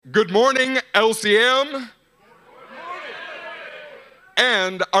Good morning, LCM,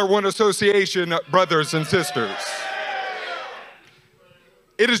 and our One Association brothers and sisters.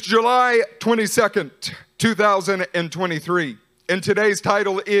 It is July 22nd, 2023, and today's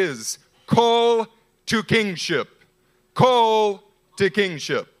title is Call to Kingship. Call to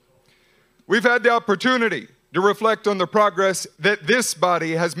Kingship. We've had the opportunity to reflect on the progress that this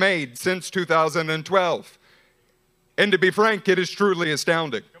body has made since 2012. And to be frank, it is truly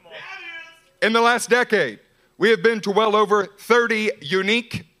astounding. In the last decade, we have been to well over 30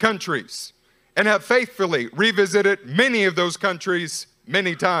 unique countries and have faithfully revisited many of those countries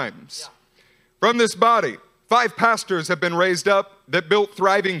many times. From this body, 5 pastors have been raised up that built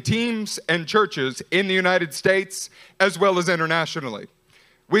thriving teams and churches in the United States as well as internationally.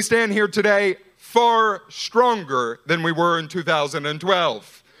 We stand here today far stronger than we were in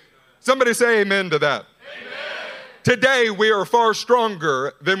 2012. Somebody say amen to that. Amen. Today, we are far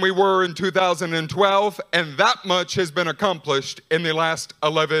stronger than we were in 2012, and that much has been accomplished in the last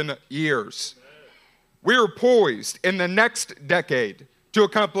 11 years. We are poised in the next decade to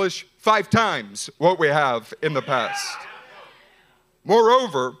accomplish 5 times what we have in the past.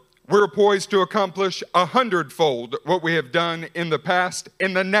 Moreover, we're poised to accomplish 100-fold what we have done in the past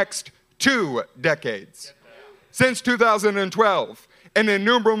in the next 2 decades. Since 2012, an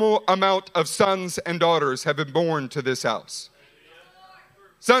innumerable amount of sons and daughters have been born to this house.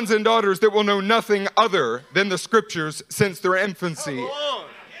 Sons and daughters that will know nothing other than the scriptures since their infancy.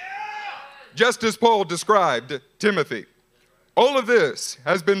 Just as Paul described Timothy. All of this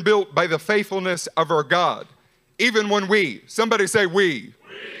has been built by the faithfulness of our God. Even when somebody say we.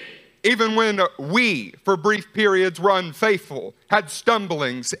 Even when we, for brief periods, were unfaithful, had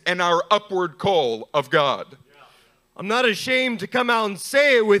stumblings in our upward call of God. I'm not ashamed to come out and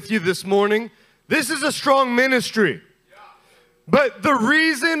say it with you this morning. This is a strong ministry. But the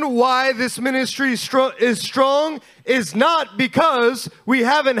reason why this ministry is strong is not because we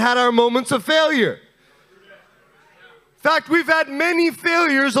haven't had our moments of failure. In fact, we've had many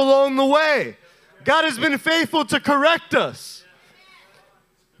failures along the way. God has been faithful to correct us.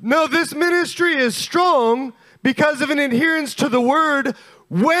 No, this ministry is strong because of an adherence to the word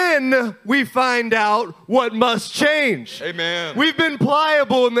when we find out what must change. Amen. We've been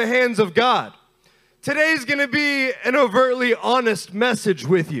pliable in the hands of God. Today's going to be an overtly honest message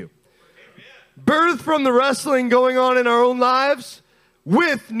with you. Birthed from the wrestling going on in our own lives,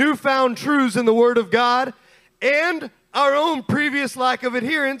 with newfound truths in the Word of God, and our own previous lack of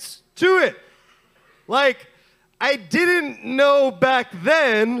adherence to it. Like, I didn't know back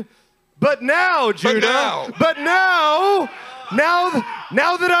then, but now, Judah. But now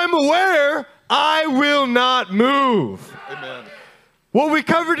that I'm aware, I will not move. Amen. What we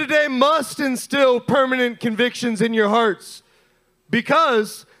cover today must instill permanent convictions in your hearts,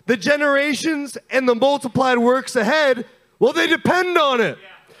 because the generations and the multiplied works ahead, well, they depend on it.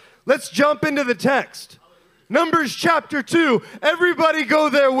 Let's jump into the text. Numbers chapter 2. Everybody go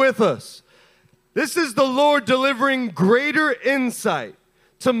there with us. This is the Lord delivering greater insight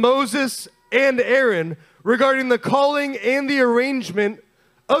to Moses and Aaron regarding the calling and the arrangement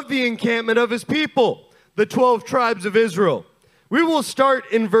of the encampment of his people, the 12 tribes of Israel. We will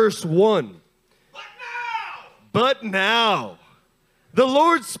start in verse 1. But now, the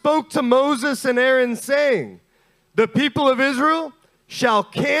Lord spoke to Moses and Aaron, saying, the people of Israel shall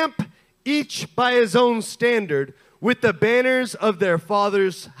camp each by his own standard with the banners of their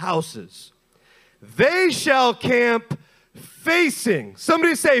fathers' houses. They shall camp facing.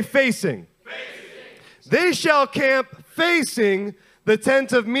 Somebody say facing. They shall camp facing the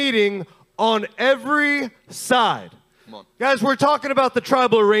tent of meeting on every side. Guys, we're talking about the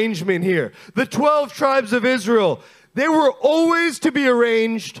tribal arrangement here. The 12 tribes of Israel, they were always to be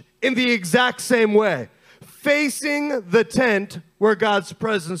arranged in the exact same way, facing the tent where God's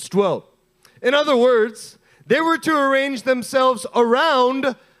presence dwelt. In other words, they were to arrange themselves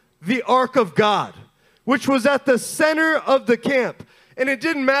around the ark of God, which was at the center of the camp. And it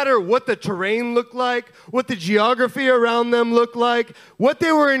didn't matter what the terrain looked like, what the geography around them looked like, what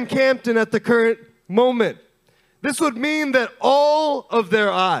they were encamped in at the current moment. This would mean that all of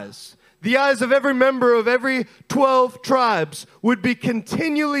their eyes, the eyes of every member of every 12 tribes, would be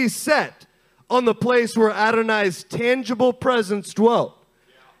continually set on the place where Adonai's tangible presence dwelt.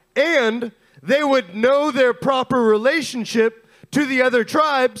 And they would know their proper relationship to the other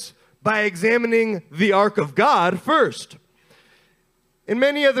tribes by examining the ark of God first. In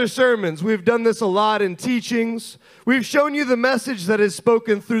many other sermons, we've done this a lot in teachings. We've shown you the message that is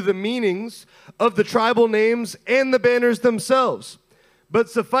spoken through the meanings of the tribal names and the banners themselves. But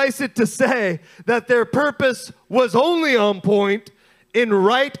suffice it to say that their purpose was only on point in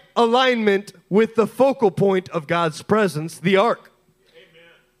right alignment with the focal point of God's presence, the ark. Amen.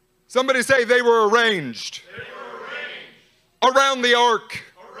 Somebody say they were arranged. They were arranged around the ark.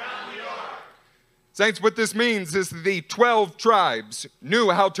 around the ark. Saints, what this means is the 12 tribes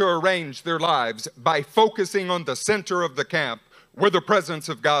knew how to arrange their lives by focusing on the center of the camp where the presence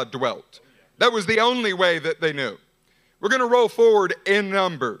of God dwelt. That was the only way that they knew. We're going to roll forward in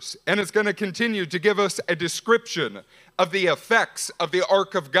Numbers, and it's going to continue to give us a description of the effects of the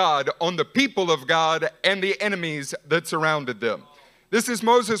ark of God on the people of God and the enemies that surrounded them. This is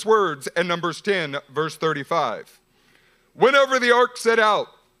Moses' words in Numbers 10, verse 35. Whenever the ark set out,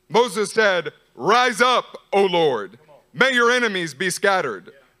 Moses said, "Rise up, O Lord. May your enemies be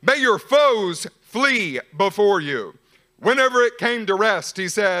scattered. May your foes flee before you." Whenever it came to rest, he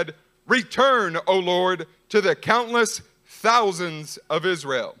said, "Return, O Lord, to the countless thousands of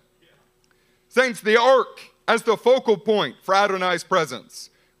Israel." Saints, the ark as the focal point for Adonai's presence,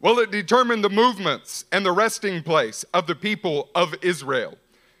 well, it determined the movements and the resting place of the people of Israel.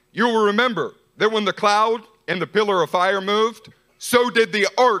 You will remember that when the cloud and the pillar of fire moved, so did the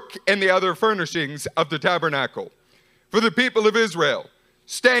ark and the other furnishings of the tabernacle. For the people of Israel,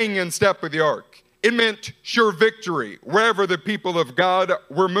 staying in step with the ark, it meant sure victory wherever the people of God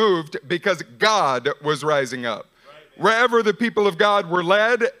were moved because God was rising up. Wherever the people of God were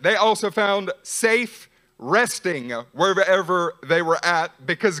led, they also found safe resting wherever they were at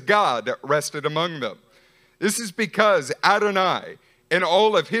because God rested among them. This is because Adonai, in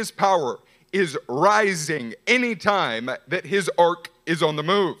all of his power, is rising anytime that his ark is on the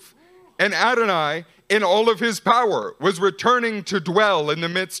move. And Adonai, in all of his power, was returning to dwell in the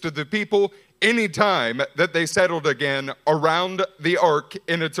midst of the people anytime that they settled again around the ark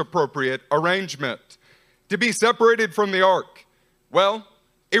in its appropriate arrangement. To be separated from the ark, well,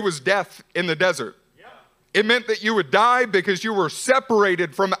 it was death in the desert. It meant that you would die because you were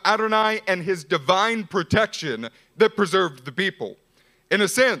separated from Adonai and his divine protection that preserved the people. In a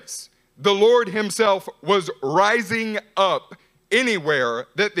sense, the Lord himself was rising up anywhere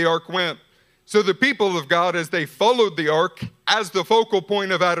that the ark went. So the people of God, as they followed the ark as the focal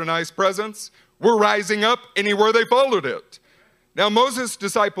point of Adonai's presence, were rising up anywhere they followed it. Now Moses'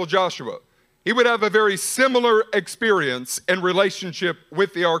 disciple Joshua, he would have a very similar experience and relationship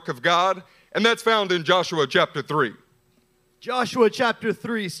with the ark of God, and that's found in Joshua chapter 3. Joshua chapter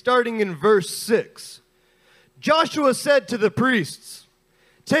 3, starting in verse 6. Joshua said to the priests,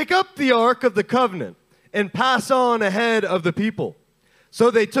 "Take up the ark of the covenant and pass on ahead of the people." So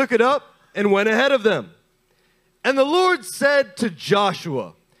they took it up and went ahead of them. And the Lord said to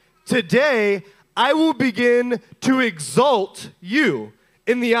Joshua, "Today I will begin to exalt you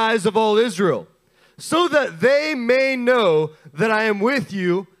in the eyes of all Israel, so that they may know that I am with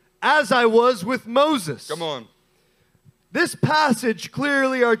you as I was with Moses." Come on. This passage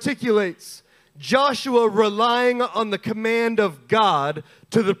clearly articulates Joshua relying on the command of God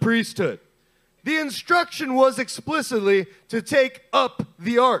to the priesthood. The instruction was explicitly to take up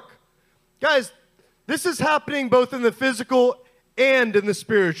the ark. Guys, this is happening both in the physical and in the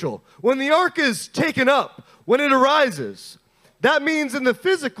spiritual. When the ark is taken up, when it arises, that means in the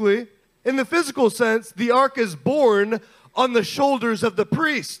physical sense, the ark is borne on the shoulders of the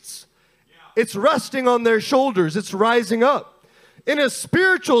priests. It's resting on their shoulders. It's rising up. In a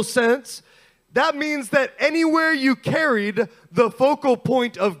spiritual sense, that means that anywhere you carried the focal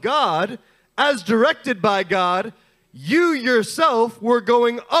point of God, as directed by God, you yourself were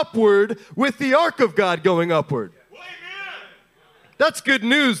going upward with the ark of God going upward. That's good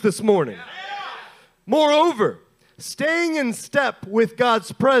news this morning. Moreover, staying in step with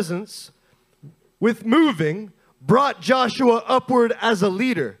God's presence, with moving, brought Joshua upward as a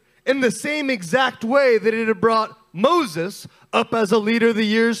leader in the same exact way that it had brought Moses up as a leader the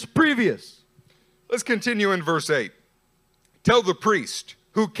years previous. Let's continue in verse 8. Tell the priest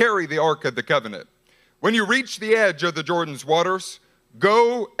who carry the ark of the covenant, when you reach the edge of the Jordan's waters,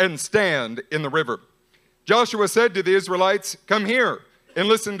 go and stand in the river. Joshua said to the Israelites, "Come here and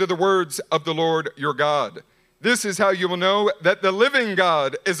listen to the words of the Lord your God. This is how you will know that the living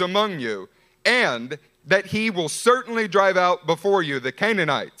God is among you, and that he will certainly drive out before you the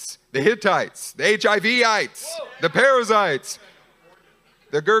Canaanites, the Hittites, the Hivites, the Perizzites,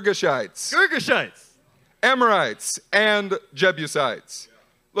 the Girgashites, Amorites, and Jebusites."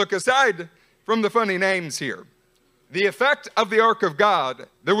 Look, aside from the funny names here, the effect of the ark of God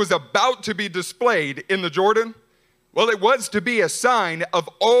that was about to be displayed in the Jordan, well, it was to be a sign of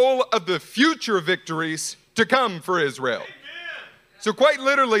all of the future victories to come for Israel. So quite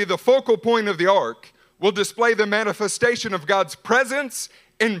literally, the focal point of the ark will display the manifestation of God's presence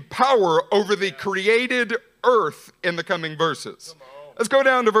and power over the created earth in the coming verses. Let's go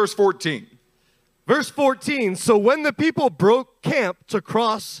down to verse 14. Verse 14, so when the people broke camp to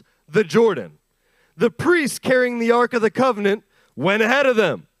cross the Jordan, the priests carrying the Ark of the Covenant went ahead of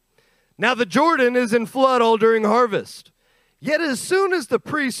them. Now the Jordan is in flood all during harvest. Yet as soon as the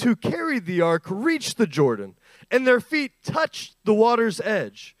priests who carried the ark reached the Jordan, and their feet touched the water's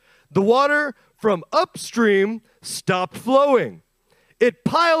edge, the water from upstream stopped flowing. It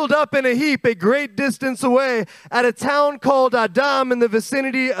piled up in a heap a great distance away at a town called Adam in the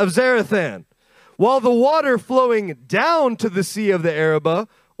vicinity of Zarethan, while the water flowing down to the Sea of the Arabah,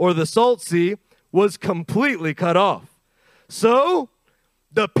 or the Salt Sea, was completely cut off. So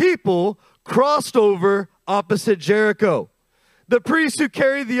the people crossed over opposite Jericho. The priests who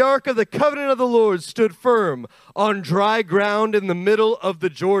carried the Ark of the Covenant of the Lord stood firm on dry ground in the middle of the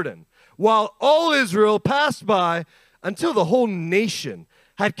Jordan, while all Israel passed by until the whole nation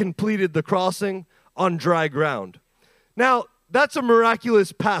had completed the crossing on dry ground. Now, that's a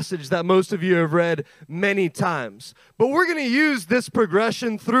miraculous passage that most of you have read many times. But we're going to use this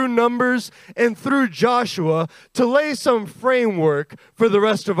progression through Numbers and through Joshua to lay some framework for the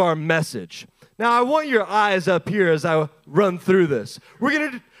rest of our message. Now, I want your eyes up here as I run through this. We're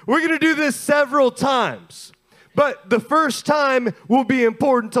going to do this several times. But the first time will be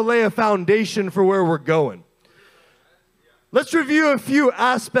important to lay a foundation for where we're going. Let's review a few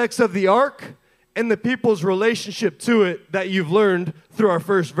aspects of the ark and the people's relationship to it that you've learned through our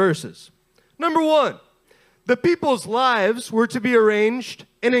first verses. Number one, the people's lives were to be arranged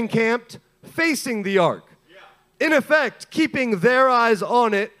and encamped facing the ark. In effect, keeping their eyes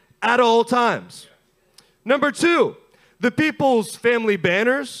on it at all times. Number two, the people's family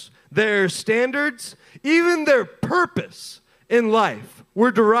banners, their standards, even their purpose in life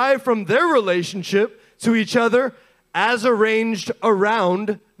were derived from their relationship to each other as arranged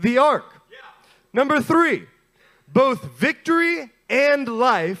around the ark. Number three, both victory and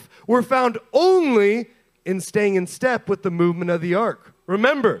life were found only in staying in step with the movement of the ark.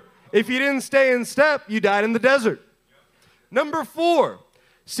 Remember, if you didn't stay in step, you died in the desert. Number four,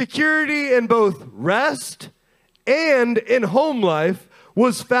 security in both rest and in home life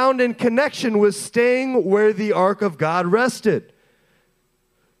was found in connection with staying where the ark of God rested.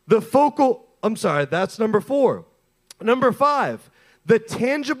 That's number four. Number five, the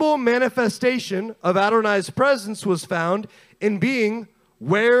tangible manifestation of Adonai's presence was found in being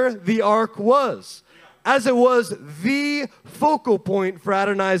where the ark was, as it was the focal point for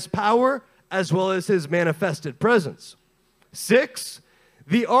Adonai's power as well as his manifested presence. 6,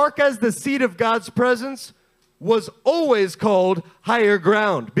 the ark as the seat of God's presence was always called higher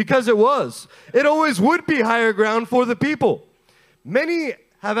ground because it was. It always would be higher ground for the people. Many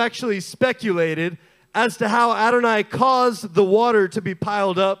have actually speculated as to how Adonai caused the water to be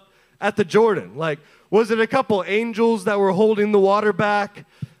piled up at the Jordan. Like, was it a couple angels that were holding the water back?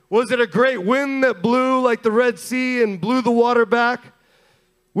 Was it a great wind that blew like the Red Sea and blew the water back?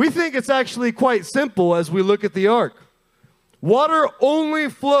 We think it's actually quite simple as we look at the ark. Water only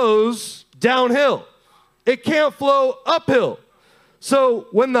flows downhill. It can't flow uphill. So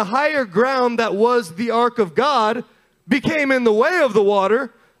when the higher ground that was the ark of God became in the way of the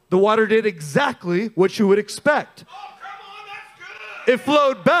water did exactly what you would expect. Oh, come on, that's good. It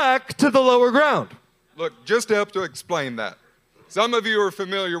flowed back to the lower ground. Look, just to help to explain that, some of you are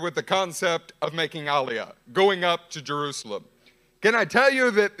familiar with the concept of making Aliyah, going up to Jerusalem. Can I tell you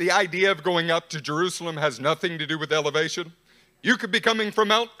that the idea of going up to Jerusalem has nothing to do with elevation? You could be coming from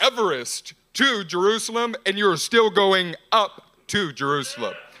Mount Everest to Jerusalem, and you're still going up to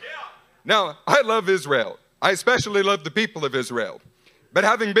Jerusalem. Now, I love Israel. I especially love the people of Israel. But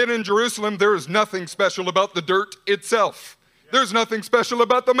having been in Jerusalem, there is nothing special about the dirt itself. There's nothing special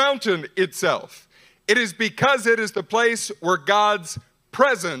about the mountain itself. It is because it is the place where God's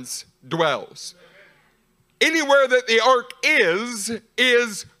presence dwells. Anywhere that the ark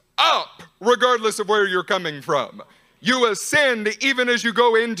is up, regardless of where you're coming from. You ascend even as you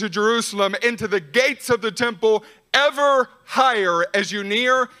go into Jerusalem, into the gates of the temple, ever higher as you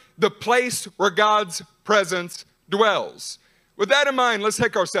near the place where God's presence dwells. With that in mind, let's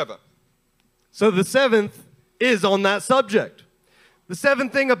take our seventh. So the seventh is on that subject. The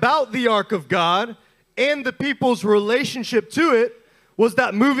seventh thing about the ark of God and the people's relationship to it was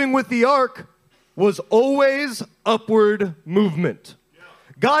that moving with the ark was always upward movement.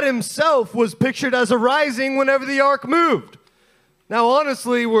 God himself was pictured as arising whenever the ark moved. Now,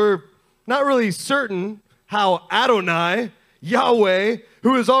 honestly, we're not really certain how Adonai, Yahweh,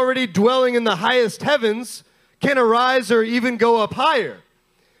 who is already dwelling in the highest heavens, can arise or even go up higher.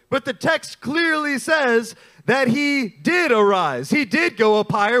 But the text clearly says that he did arise. He did go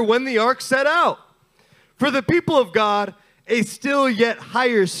up higher when the ark set out. For the people of God a still yet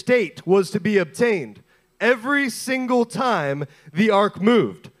higher state was to be obtained every single time the ark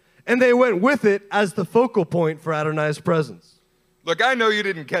moved. And they went with it as the focal point for Adonai's presence. Look, I know you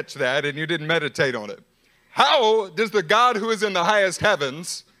didn't catch that and you didn't meditate on it. How does the God who is in the highest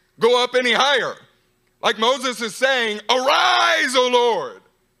heavens go up any higher? Like Moses is saying, arise, O Lord.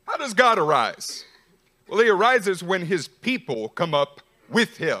 How does God arise? Well, he arises when his people come up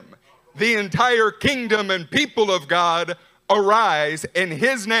with him. The entire kingdom and people of God arise, and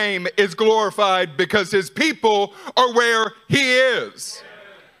his name is glorified because his people are where he is.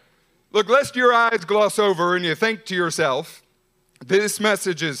 Look, lest your eyes gloss over and you think to yourself, this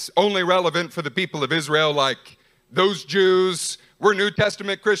message is only relevant for the people of Israel, like those Jews. We're New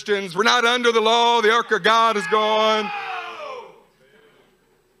Testament Christians. We're not under the law. The ark of God is gone.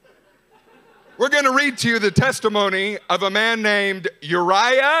 We're going to read to you the testimony of a man named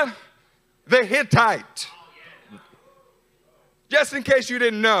Uriah the Hittite. Just in case you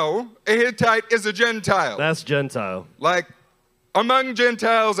didn't know, a Hittite is a Gentile. That's Gentile. Like, among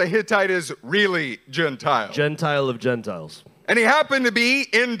Gentiles, a Hittite is really Gentile. Gentile of Gentiles. And he happened to be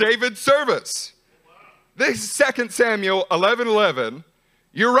in David's service. This is 2 Samuel 11:11.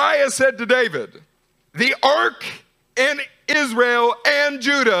 Uriah said to David, the ark and Israel and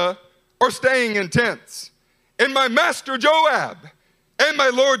Judah are staying in tents, and my master Joab and my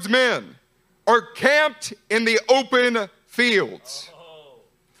Lord's men are camped in the open fields.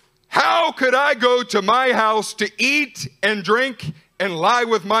 How could I go to my house to eat and drink and lie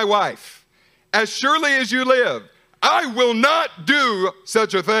with my wife? As surely as you live, I will not do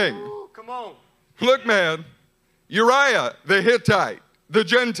such a thing. Ooh, come on. Look, man, Uriah the Hittite, the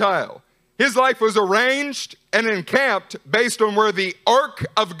Gentile, his life was arranged and encamped based on where the ark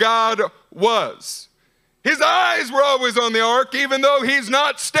of God was. His eyes were always on the ark, even though he's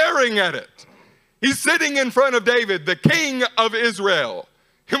not staring at it. He's sitting in front of David, the king of Israel.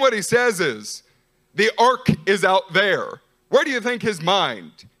 And what he says is, the ark is out there. Where do you think his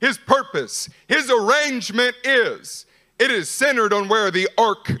mind, his purpose, his arrangement is? It is centered on where the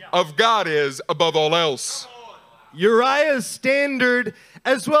ark of God is above all else. Uriah's standard,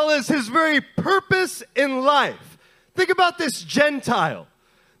 as well as his very purpose in life. Think about this Gentile.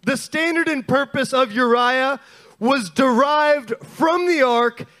 The standard and purpose of Uriah was derived from the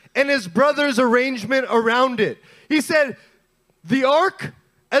ark and his brother's arrangement around it. He said, the ark,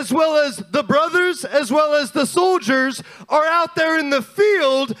 as well as the brothers, as well as the soldiers, are out there in the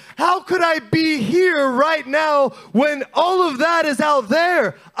field. How could I be here right now when all of that is out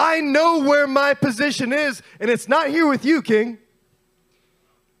there? I know where my position is, and it's not here with you, King.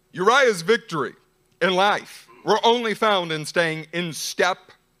 Uriah's victory in life were only found in staying in step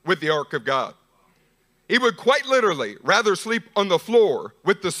with the ark of God. He would quite literally rather sleep on the floor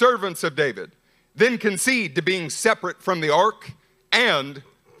with the servants of David than concede to being separate from the ark and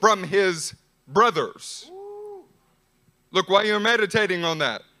from his brothers. Look, while you're meditating on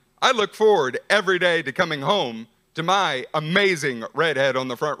that, I look forward every day to coming home to my amazing redhead on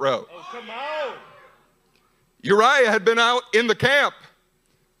the front row. Oh, come on. Uriah had been out in the camp,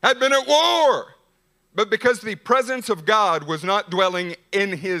 had been at war. But because the presence of God was not dwelling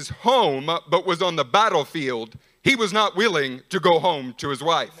in his home, but was on the battlefield, he was not willing to go home to his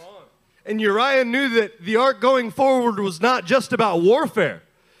wife. And Uriah knew that the ark going forward was not just about warfare.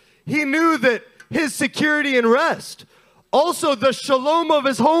 He knew that his security and rest, also the shalom of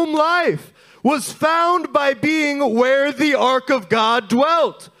his home life, was found by being where the ark of God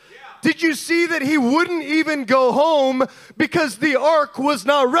dwelt. Did you see that he wouldn't even go home because the ark was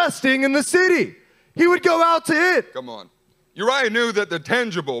not resting in the city? He would go out to it. Come on. Uriah knew that the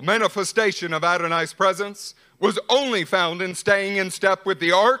tangible manifestation of Adonai's presence was only found in staying in step with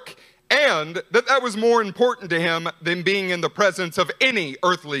the ark, and that was more important to him than being in the presence of any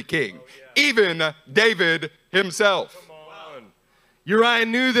earthly king, even David himself. Uriah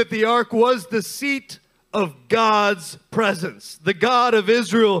knew that the ark was the seat of God's presence, the God of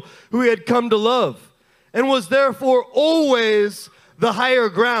Israel who he had come to love, and was therefore always the higher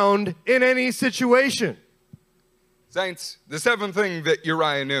ground in any situation. Saints, the seventh thing that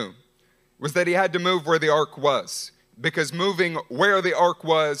Uriah knew was that he had to move where the ark was, because moving where the ark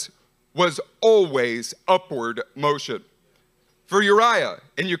was always upward motion. For Uriah,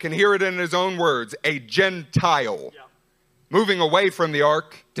 and you can hear it in his own words, a Gentile, moving away from the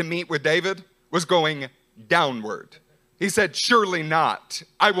ark to meet with David was going downward. He said, surely not.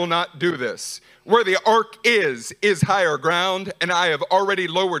 I will not do this. Where the ark is higher ground, and I have already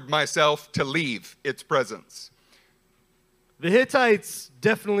lowered myself to leave its presence. The Hittites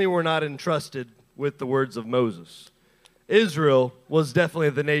definitely were not entrusted with the words of Moses. Israel was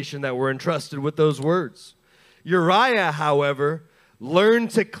definitely the nation that were entrusted with those words. Uriah, however,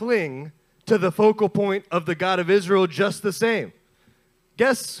 learned to cling to the focal point of the God of Israel just the same.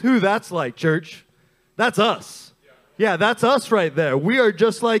 Guess who that's like, church? That's us. Yeah, that's us right there. We are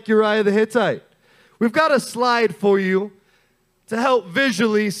just like Uriah the Hittite. We've got a slide for you to help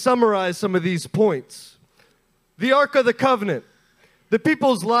visually summarize some of these points. The Ark of the Covenant. The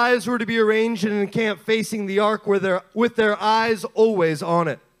people's lives were to be arranged in an camp facing the ark with their eyes always on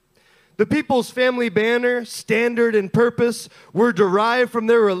it. The people's family banner, standard, and purpose were derived from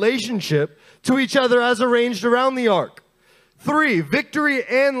their relationship to each other as arranged around the ark. 3, victory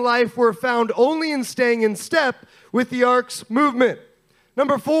and life were found only in staying in step with the ark's movement.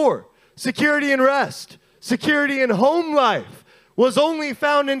 Number 4, security and rest. Security and home life was only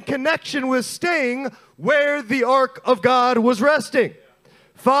found in connection with staying where the ark of God was resting.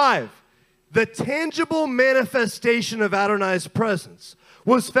 5, the tangible manifestation of Adonai's presence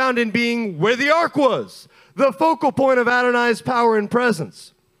was found in being where the ark was, the focal point of Adonai's power and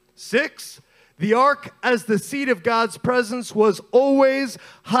presence. 6, the ark as the seat of God's presence was always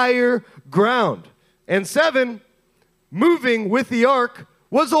higher ground. And 7, moving with the ark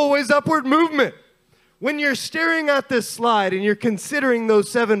was always upward movement. When you're staring at this slide and you're considering those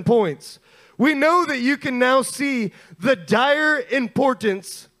 7 points, we know that you can now see the dire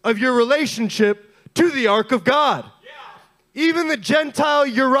importance of your relationship to the ark of God. Yeah. Even the Gentile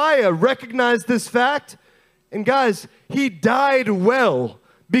Uriah recognized this fact. And guys, he died well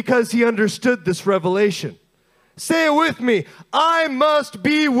because he understood this revelation. Say it with me. I must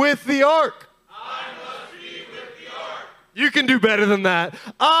be with the ark. I must be with the ark. You can do better than that.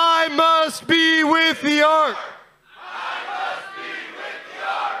 I must be with the ark. I must be with the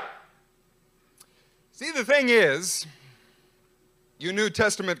ark. See, the thing is, you New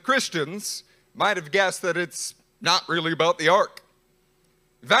Testament Christians might have guessed that it's not really about the ark.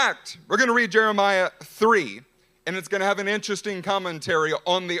 In fact, we're going to read Jeremiah 3, and it's going to have an interesting commentary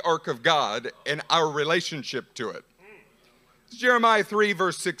on the ark of God and our relationship to it. It's Jeremiah 3,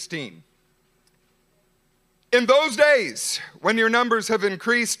 verse 16. In those days, when your numbers have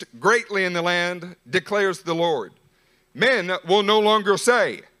increased greatly in the land, declares the Lord, men will no longer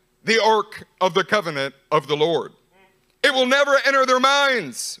say, the ark of the covenant of the Lord. It will never enter their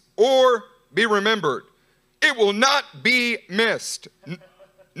minds or be remembered. It will not be missed,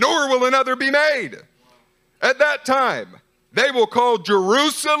 nor will another be made. At that time, they will call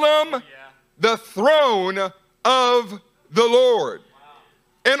Jerusalem the throne of the Lord.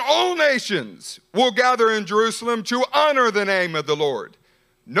 And all nations will gather in Jerusalem to honor the name of the Lord.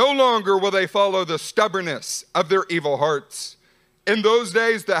 No longer will they follow the stubbornness of their evil hearts. In those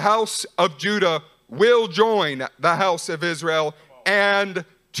days, the house of Judah will join the house of Israel, and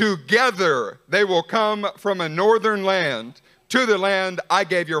together they will come from a northern land to the land I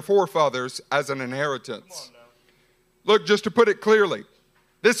gave your forefathers as an inheritance. Look, just to put it clearly,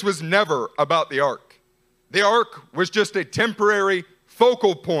 this was never about the ark. The ark was just a temporary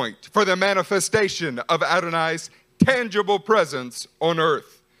focal point for the manifestation of Adonai's tangible presence on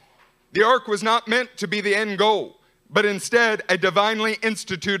earth. The ark was not meant to be the end goal, but instead a divinely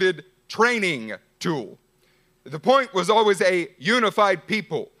instituted training tool. The point was always a unified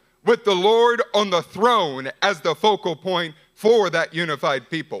people with the Lord on the throne as the focal point for that unified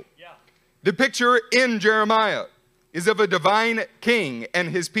people. Yeah. The picture in Jeremiah is of a divine king and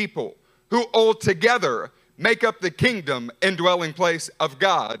his people who all together make up the kingdom and dwelling place of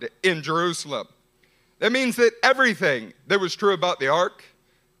God in Jerusalem. That means that everything that was true about the ark,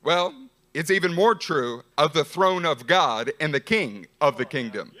 well, it's even more true of the throne of God and the king of the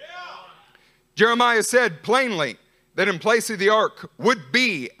kingdom. Yeah. Jeremiah said plainly that in place of the ark would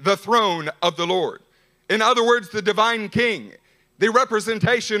be the throne of the Lord. In other words, the divine king, the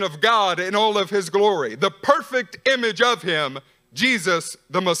representation of God in all of his glory, the perfect image of him, Jesus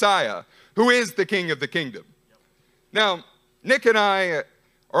the Messiah, who is the king of the kingdom. Now, Nick and I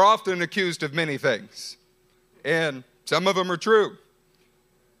are often accused of many things, and some of them are true.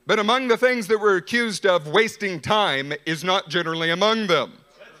 But among the things that we're accused of, wasting time is not generally among them.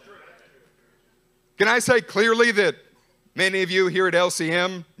 Can I say clearly that many of you here at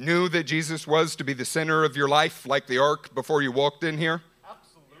LCM knew that Jesus was to be the center of your life like the ark before you walked in here?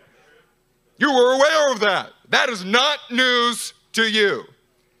 Absolutely. You were aware of that. That is not news to you.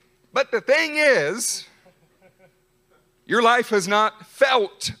 But the thing is, your life has not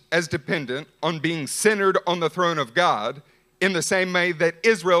felt as dependent on being centered on the throne of God in the same way that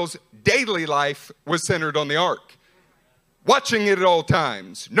Israel's daily life was centered on the ark. Watching it at all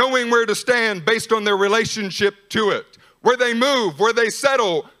times, knowing where to stand based on their relationship to it, where they move, where they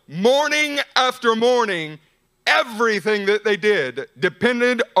settle, morning after morning, everything that they did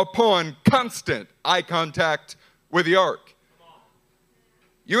depended upon constant eye contact with the ark.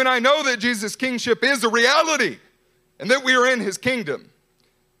 You and I know that Jesus' kingship is a reality and that we are in his kingdom.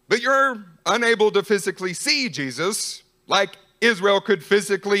 But you're unable to physically see Jesus like Israel could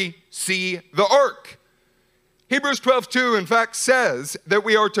physically see the ark. Hebrews 12:2, in fact, says that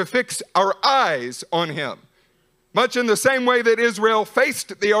we are to fix our eyes on him, much in the same way that Israel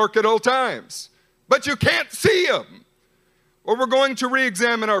faced the ark at all times. But you can't see him. Well, we're going to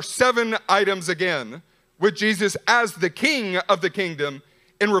re-examine our 7 items again with Jesus as the king of the kingdom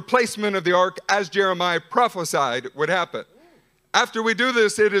in replacement of the ark, as Jeremiah prophesied would happen. After we do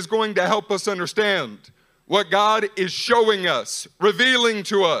this, it is going to help us understand what God is showing us, revealing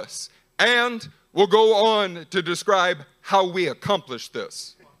to us, and we'll go on to describe how we accomplish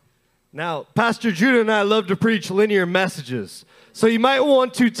this. Now, Pastor Judah and I love to preach linear messages, so you might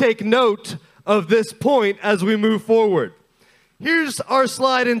want to take note of this point as we move forward. Here's our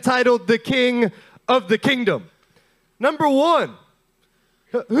slide entitled, The King of the Kingdom. Number 1.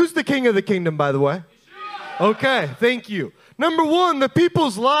 Who's the king of the kingdom, by the way? Okay, thank you. Number 1, the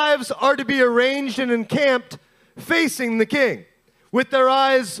people's lives are to be arranged and encamped facing the king, with their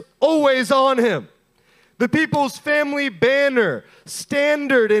eyes always on him. The people's family banner,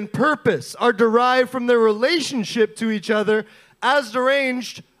 standard, and purpose are derived from their relationship to each other as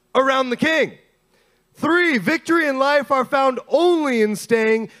arranged around the king. 3, victory and life are found only in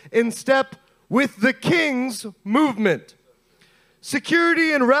staying in step with the king's movement.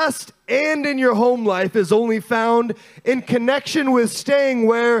 Security and rest and in your home life is only found in connection with staying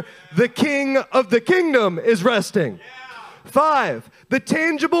where the king of the kingdom is resting. 5, the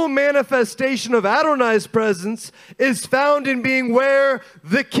tangible manifestation of Adonai's presence is found in being where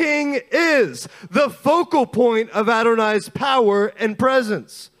the king is, the focal point of Adonai's power and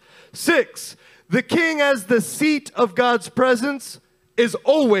presence. 6, the king as the seat of God's presence is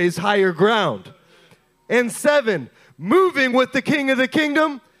always higher ground. And 7, moving with the king of the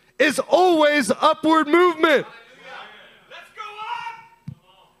kingdom is always upward movement.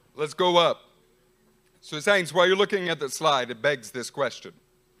 Let's go up. So, saints, while you're looking at the slide, it begs this question.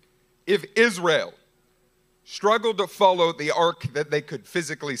 If Israel struggled to follow the ark that they could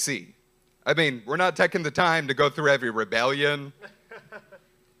physically see, I mean, we're not taking the time to go through every rebellion.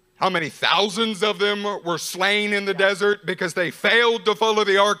 How many thousands of them were slain in the desert because they failed to follow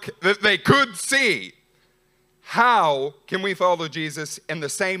the ark that they could see? How can we follow Jesus in the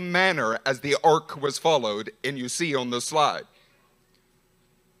same manner as the ark was followed and you see on the slide?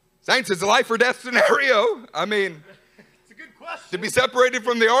 Saints, it's a life or death scenario. I mean, It's a good question. to be separated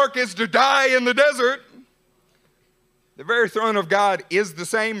from the ark is to die in the desert. The very throne of God is the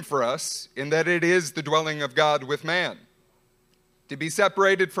same for us in that it is the dwelling of God with man. To be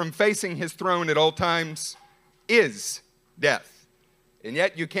separated from facing his throne at all times is death. And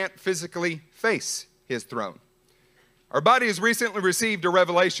yet you can't physically face his throne. Our body has recently received a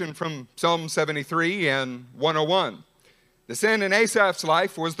revelation from Psalm 73 and 101. The sin in Asaph's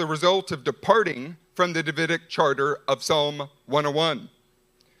life was the result of departing from the Davidic charter of Psalm 101.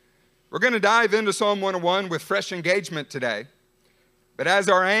 We're going to dive into Psalm 101 with fresh engagement today. But as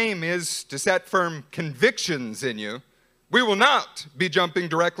our aim is to set firm convictions in you, we will not be jumping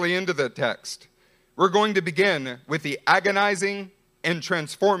directly into the text. We're going to begin with the agonizing and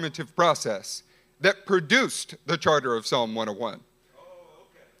transformative process that produced the charter of Psalm 101.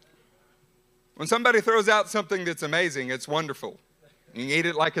 When somebody throws out something that's amazing, it's wonderful. You can eat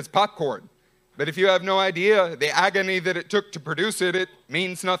it like it's popcorn. But if you have no idea the agony that it took to produce it, it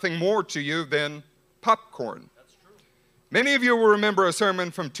means nothing more to you than popcorn. That's true. Many of you will remember a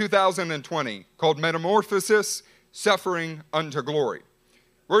sermon from 2020 called Metamorphosis, Suffering unto Glory.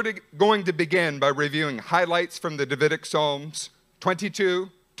 We're going to begin by reviewing highlights from the Davidic Psalms 22,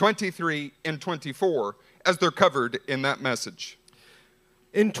 23, and 24 as they're covered in that message.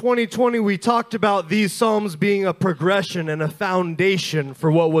 In 2020, we talked about these Psalms being a progression and a foundation for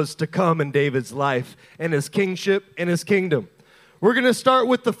what was to come in David's life and his kingship and his kingdom. We're going to start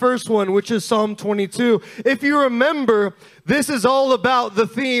with the first one, which is Psalm 22. If you remember, this is all about the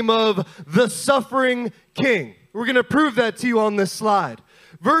theme of the suffering king. We're going to prove that to you on this slide.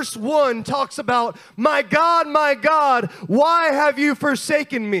 Verse 1 talks about, my God, why have you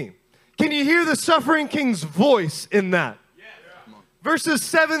forsaken me? Can you hear the suffering king's voice in that? Verses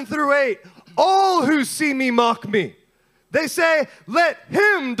 7 through 8, all who see me mock me. They say, let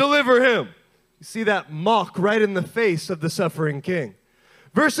him deliver him. You see that mock right in the face of the suffering king.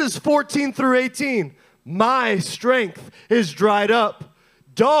 Verses 14 through 18, my strength is dried up.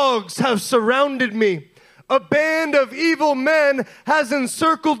 Dogs have surrounded me. A band of evil men has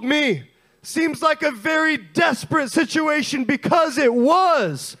encircled me. seems like a very desperate situation because it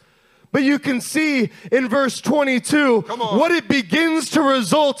was. But you can see in verse 22 what it begins to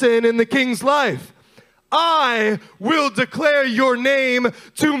result in the king's life. I will declare your name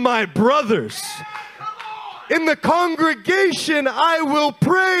to my brothers. In the congregation, I will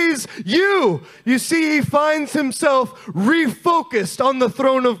praise you. You see, he finds himself refocused on the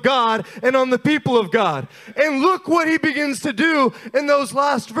throne of God and on the people of God. And look what he begins to do in those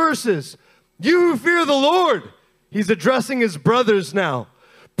last verses. You who fear the Lord, he's addressing his brothers now.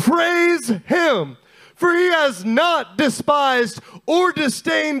 Praise him, for he has not despised or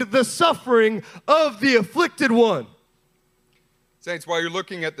disdained the suffering of the afflicted one. Saints, while you're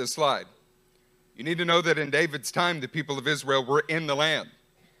looking at this slide, you need to know that in David's time, the people of Israel were in the land.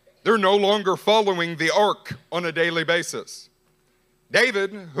 They're no longer following the ark on a daily basis.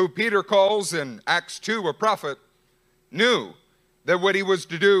 David, who Peter calls in Acts 2 a prophet, knew that what he was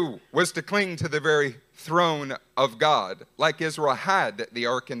to do was to cling to the very throne of God, like Israel had the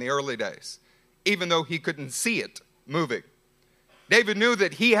ark in the early days, even though he couldn't see it moving. David knew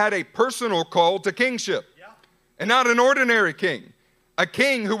that he had a personal call to kingship, and not an ordinary king, a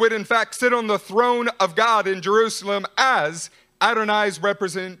king who would in fact sit on the throne of God in Jerusalem as Adonai's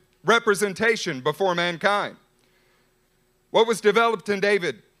representation before mankind. What was developed in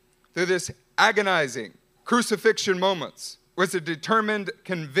David through this agonizing crucifixion moments was a determined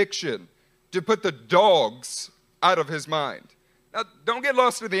conviction to put the dogs out of his mind. Now, don't get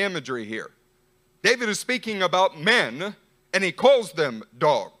lost in the imagery here. David is speaking about men, and he calls them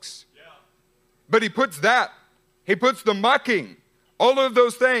dogs. But he puts the mocking, all of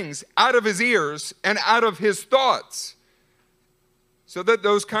those things out of his ears and out of his thoughts, so that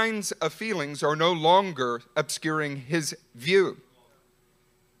those kinds of feelings are no longer obscuring his view.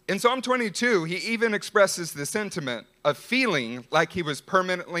 In Psalm 22, he even expresses the sentiment of feeling like he was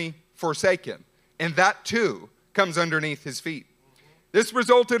permanently forsaken, and that too comes underneath his feet. This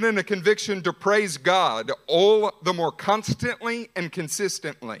resulted in a conviction to praise God all the more constantly and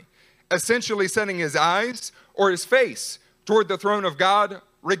consistently, essentially setting his eyes or his face toward the throne of God,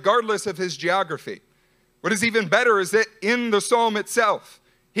 regardless of his geography. What is even better is that in the psalm itself,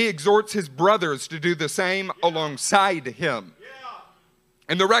 he exhorts his brothers to do the same alongside him.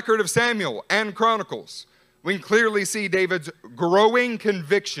 In the record of Samuel and Chronicles, we can clearly see David's growing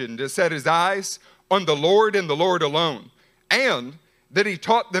conviction to set his eyes on the Lord and the Lord alone, and that he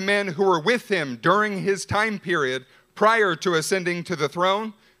taught the men who were with him during his time period prior to ascending to the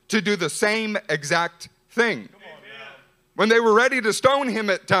throne to do the same exact thing. When they were ready to stone him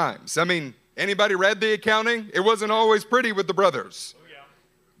at times, I mean, anybody read the accounting? It wasn't always pretty with the brothers.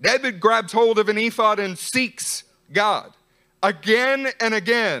 David grabs hold of an ephod and seeks God. Again and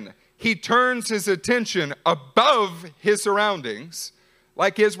again, he turns his attention above his surroundings,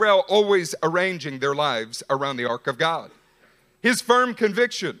 like Israel always arranging their lives around the ark of God. His firm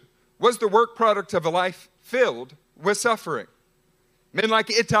conviction was the work product of a life filled with suffering. Men like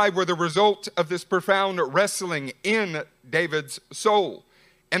Ittai were the result of this profound wrestling in David's soul,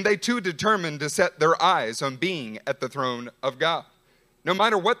 and they too determined to set their eyes on being at the throne of God, no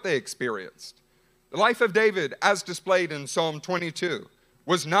matter what they experienced. The life of David, as displayed in Psalm 22,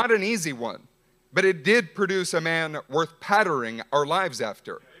 was not an easy one, but it did produce a man worth patterning our lives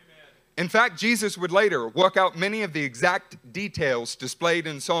after. Amen. In fact, Jesus would later work out many of the exact details displayed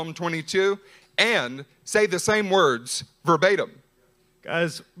in Psalm 22 and say the same words verbatim.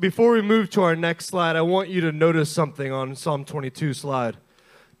 Guys, before we move to our next slide, I want you to notice something on Psalm 22 slide.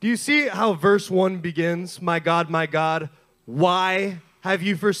 Do you see how verse 1 begins? My God, why have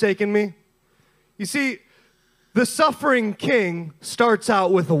you forsaken me? You see, the suffering king starts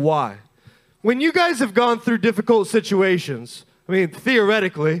out with a why. When you guys have gone through difficult situations, I mean,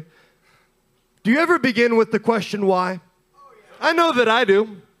 theoretically, do you ever begin with the question why? I know that I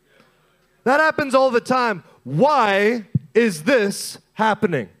do. That happens all the time. Why is this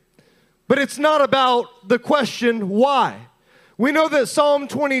happening? But it's not about the question why. We know that Psalm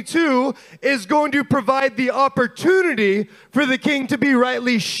 22 is going to provide the opportunity for the king to be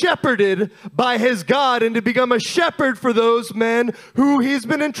rightly shepherded by his God and to become a shepherd for those men who he's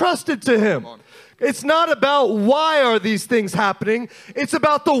been entrusted to him. It's not about why are these things happening. It's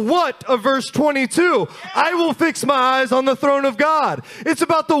about the what of verse 22. I will fix my eyes on the throne of God. It's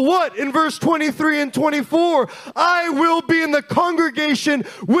about the what in verse 23 and 24. I will be in the congregation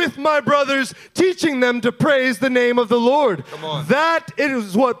with my brothers, teaching them to praise the name of the Lord. That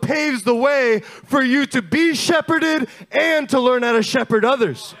is what paves the way for you to be shepherded and to learn how to shepherd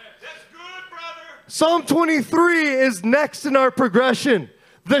others. That's good, brother. Psalm 23 is next in our progression.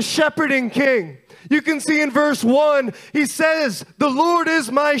 the shepherding king. You can see in verse 1, he says, the Lord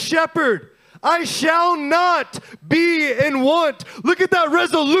is my shepherd. I shall not be in want. Look at that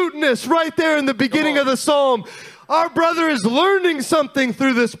resoluteness right there in the beginning of the psalm. Our brother is learning something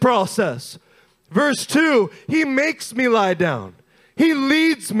through this process. Verse 2, he makes me lie down. He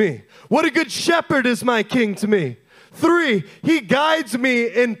leads me. What a good shepherd is my king to me. 3, he guides me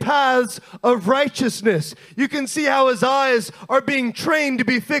in paths of righteousness. You can see how his eyes are being trained to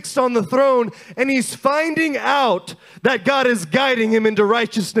be fixed on the throne, and he's finding out that God is guiding him into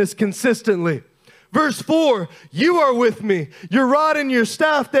righteousness consistently. Verse 4, you are with me. Your rod and your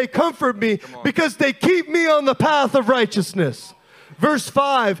staff, they comfort me because they keep me on the path of righteousness. Verse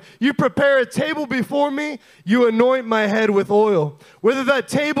 5, you prepare a table before me, you anoint my head with oil. Whether that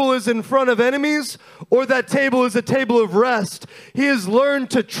table is in front of enemies or that table is a table of rest, he has learned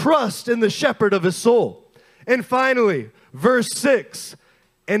to trust in the shepherd of his soul. And finally, verse 6,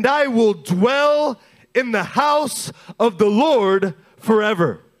 and I will dwell in the house of the Lord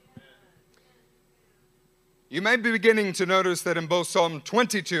forever. You may be beginning to notice that in both Psalm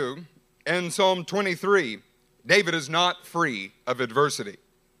 22 and Psalm 23, David is not free of adversity.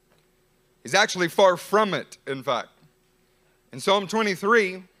 He's actually far from it, in fact. In Psalm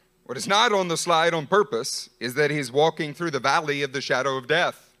 23, what is not on the slide on purpose is that he's walking through the valley of the shadow of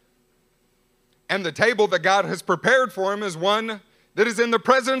death. And the table that God has prepared for him is one that is in the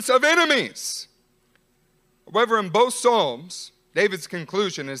presence of enemies. However, in both Psalms, David's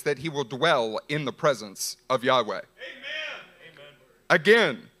conclusion is that he will dwell in the presence of Yahweh. Amen.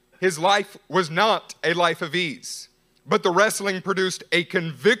 Again, his life was not a life of ease, but the wrestling produced a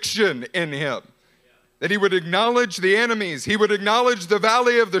conviction in him that he would acknowledge the enemies. He would acknowledge the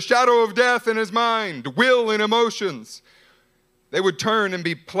valley of the shadow of death in his mind, will and emotions. They would turn and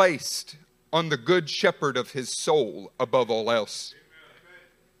be placed on the good shepherd of his soul above all else.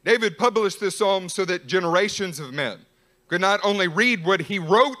 David published this psalm so that generations of men could not only read what he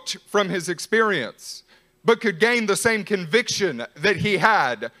wrote from his experience, but could gain the same conviction that he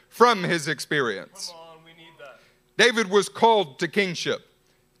had from his experience. Come on, we need that. David was called to kingship.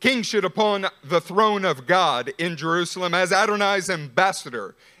 Kingship upon the throne of God in Jerusalem as Adonai's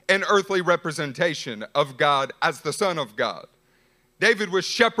ambassador, an earthly representation of God as the Son of God. David was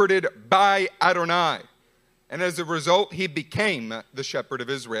shepherded by Adonai, and as a result, he became the shepherd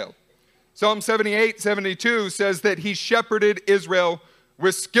of Israel. Psalm 78:72 says that he shepherded Israel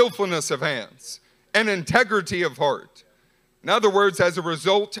with skillfulness of hands and integrity of heart. In other words, as a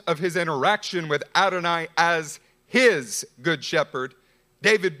result of his interaction with Adonai as his good shepherd,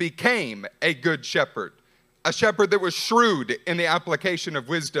 David became a good shepherd, a shepherd that was shrewd in the application of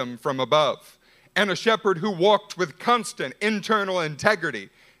wisdom from above, and a shepherd who walked with constant internal integrity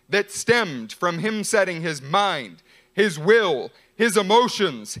that stemmed from him setting his mind, his will, his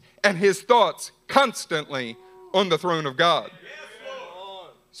emotions, and his thoughts constantly on the throne of God.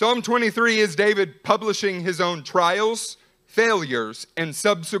 Psalm 23 is David publishing his own trials, failures, and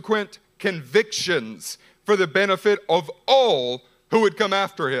subsequent convictions for the benefit of all who would come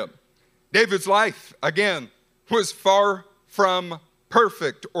after him. David's life, again, was far from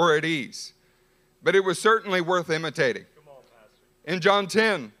perfect or at ease, but it was certainly worth imitating. Come on, Pastor. In John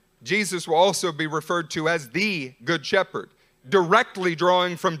 10, Jesus will also be referred to as the Good Shepherd, directly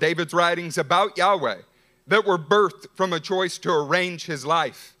drawing from David's writings about Yahweh that were birthed from a choice to arrange his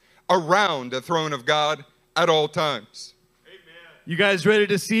life around the throne of God at all times. Amen. You guys ready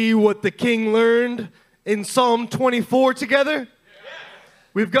to see what the king learned in Psalm 24 together? Yes.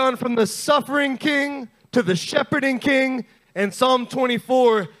 We've gone from the suffering king to the shepherding king, and Psalm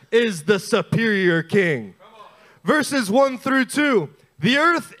 24 is the superior king. Verses 1 through 2. The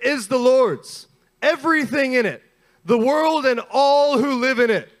earth is the Lord's, everything in it, the world and all who live in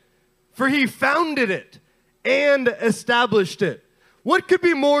it. For he founded it and established it. What could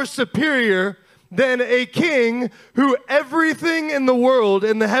be more superior than a king who everything in the world,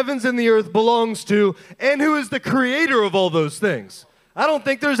 in the heavens and the earth, belongs to, and who is the creator of all those things? I don't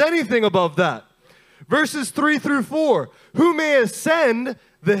think there's anything above that. Verses 3 through 4. Who may ascend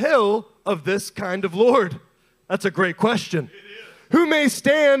the hill of this kind of Lord? That's a great question. Who may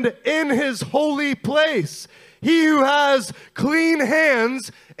stand in his holy place? He who has clean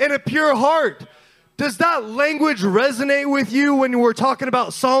hands and a pure heart. Does that language resonate with you when we're talking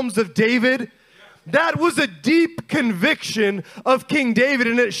about Psalms of David? That was a deep conviction of King David,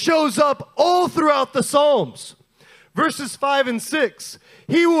 and it shows up all throughout the Psalms. Verses 5 and 6.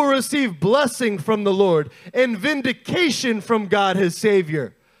 He will receive blessing from the Lord and vindication from God his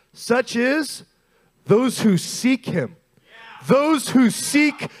Savior. Such is those who seek him. those who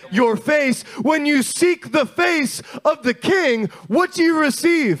seek your face. When you seek the face of the King, what do you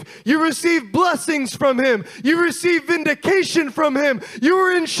receive? You receive blessings from him. You receive vindication from him. You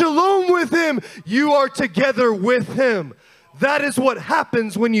are in shalom with him. You are together with him. That is what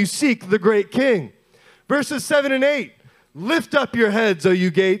happens when you seek the great King. Verses 7 and 8. Lift up your heads, O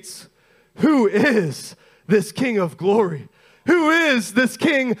you gates. Who is this King of glory? Who is this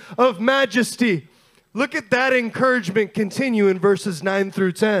King of majesty? Look at that encouragement continue in verses 9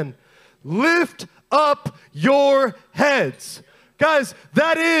 through 10. Lift up your heads. Guys,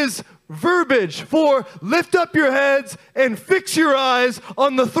 that is verbiage for lift up your heads and fix your eyes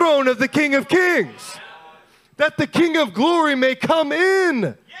on the throne of the King of Kings, that the King of glory may come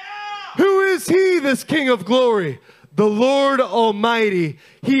in. Who is he, this King of glory? The Lord Almighty.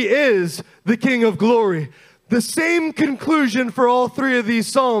 He is the King of glory. The same conclusion for all three of these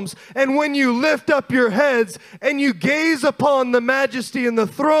Psalms. And when you lift up your heads and you gaze upon the majesty and the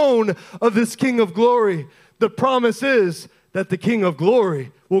throne of this King of glory, the promise is that the King of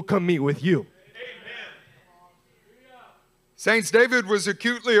glory will come meet with you. Saints, David was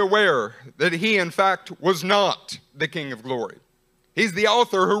acutely aware that he, in fact, was not the King of glory. He's the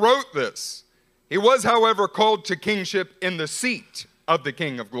author who wrote this. He was, however, called to kingship in the seat of the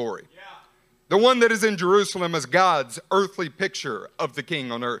King of glory. The one that is in Jerusalem is God's earthly picture of the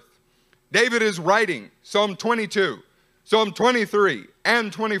King on earth. David is writing Psalm 22, Psalm 23,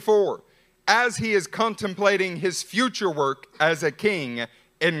 and 24 as he is contemplating his future work as a king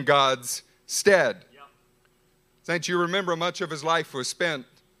in God's stead. Saints, you remember much of his life was spent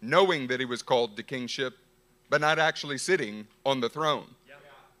knowing that he was called to kingship, but not actually sitting on the throne.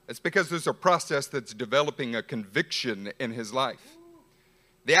 It's because there's a process that's developing a conviction in his life.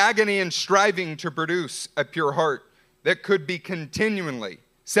 The agony and striving to produce a pure heart that could be continually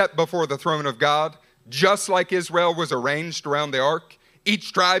set before the throne of God, just like Israel was arranged around the ark,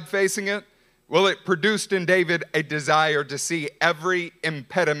 each tribe facing it, well, it produced in David a desire to see every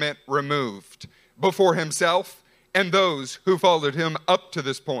impediment removed before himself and those who followed him up to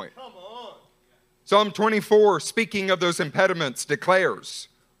this point. Psalm 24, speaking of those impediments, declares,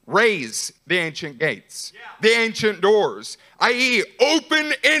 raise the ancient gates, the ancient doors, i.e.,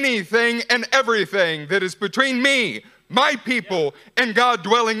 open anything and everything that is between me, my people, and God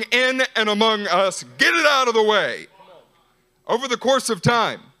dwelling in and among us. Get it out of the way. Over the course of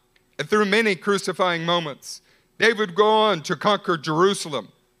time, and through many crucifying moments, David would go on to conquer Jerusalem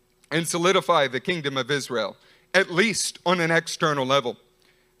and solidify the kingdom of Israel, at least on an external level.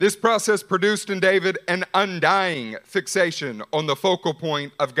 This process produced in David an undying fixation on the focal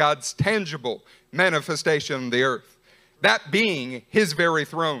point of God's tangible manifestation on the earth, that being his very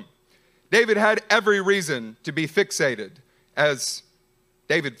throne. David had every reason to be fixated, as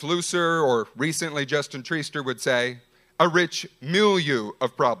David Flusser or recently Justin Treaster would say, a rich milieu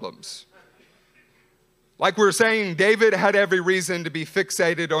of problems. Like we were saying, David had every reason to be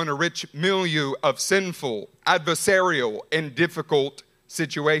fixated on a rich milieu of sinful, adversarial, and difficult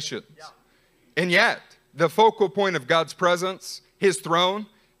situations. And yet, the focal point of God's presence, his throne,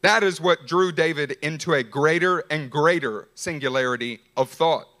 that is what drew David into a greater and greater singularity of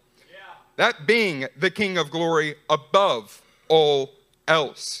thought. That being the King of glory above all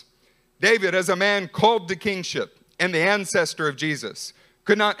else. David, as a man called to kingship and the ancestor of Jesus,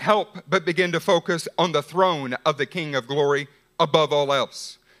 could not help but begin to focus on the throne of the King of glory above all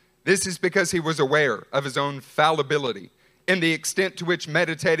else. This is because he was aware of his own fallibility and the extent to which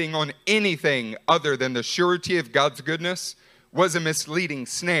meditating on anything other than the surety of God's goodness was a misleading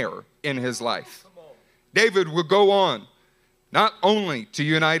snare in his life. David would go on not only to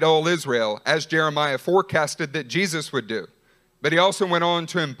unite all Israel, as Jeremiah forecasted that Jesus would do, but he also went on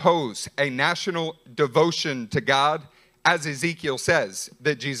to impose a national devotion to God, as Ezekiel says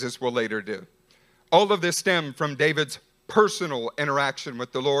that Jesus will later do. All of this stemmed from David's personal interaction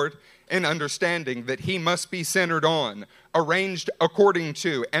with the Lord and understanding that he must be centered on, arranged according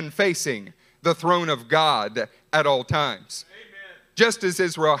to, and facing the throne of God at all times. Amen. Just as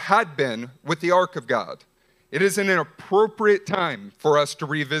Israel had been with the ark of God, it is an appropriate time for us to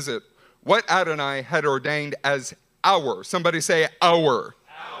revisit what Adonai had ordained as somebody say our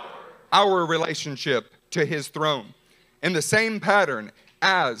relationship to his throne. In the same pattern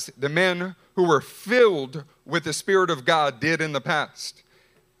as the men who were filled with the Spirit of God did in the past.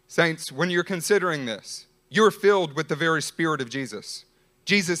 Saints, when you're considering this, you're filled with the very Spirit of Jesus.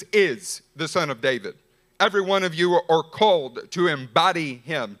 Jesus is the Son of David. Every one of you are called to embody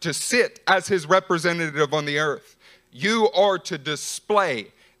him, to sit as his representative on the earth. You are to display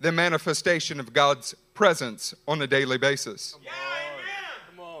the manifestation of God's presence on a daily basis.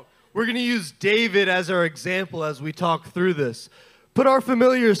 Come on. We're going to use David as our example as we talk through this. Put our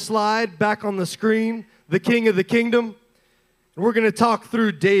familiar slide back on the screen, the King of the Kingdom. And we're going to talk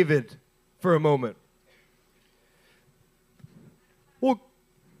through David for a moment. Well,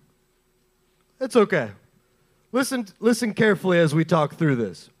 it's okay. Listen carefully as we talk through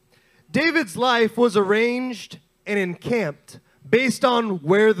this. David's life was arranged and encamped based on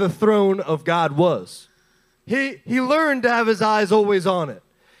where the throne of God was. He learned to have his eyes always on it.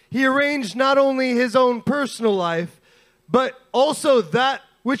 He arranged not only his own personal life, but also that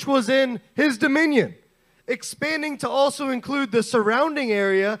which was in his dominion, expanding to also include the surrounding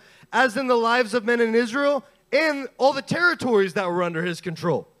area, as in the lives of men in Israel and all the territories that were under his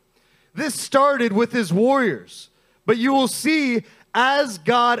control. This started with his warriors, but you will see as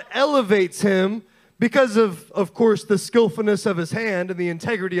God elevates him, because of course, the skillfulness of his hand and the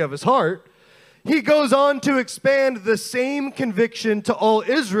integrity of his heart, he goes on to expand the same conviction to all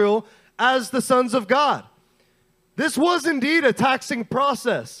Israel as the sons of God. This was indeed a taxing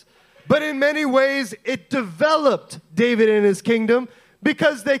process, but in many ways it developed David and his kingdom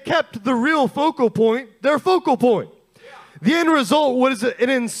because they kept the real focal point their focal point. The end result was an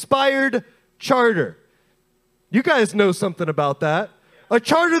inspired charter. You guys know something about that. A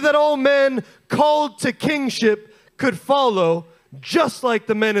charter that all men called to kingship could follow, just like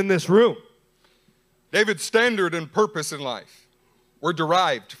the men in this room. David's standard and purpose in life were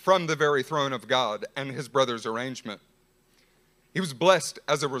derived from the very throne of God and his brother's arrangement. He was blessed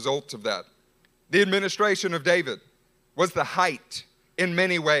as a result of that. The administration of David was the height in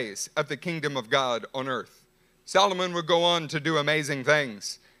many ways of the kingdom of God on earth. Solomon would go on to do amazing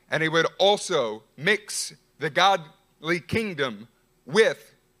things, and he would also mix the godly kingdom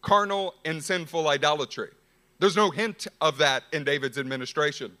with carnal and sinful idolatry. There's no hint of that in David's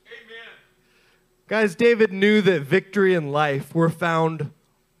administration. Amen. Guys, David knew that victory and life were found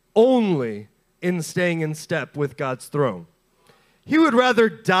only in staying in step with God's throne. He would rather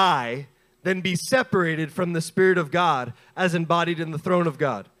die than be separated from the Spirit of God as embodied in the throne of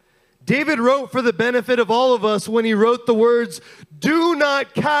God. David wrote for the benefit of all of us when he wrote the words, "Do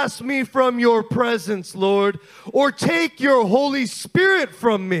not cast me from your presence, Lord, or take your Holy Spirit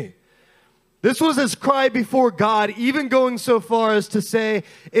from me." This was his cry before God, even going so far as to say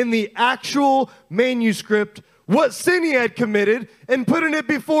in the actual manuscript what sin he had committed and putting it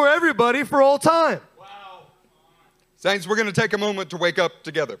before everybody for all time. Wow. Saints, we're going to take a moment to wake up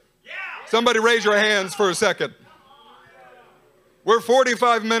together. Somebody raise your hands for a second. We're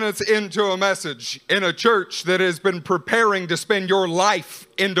 45 minutes into a message in a church that has been preparing to spend your life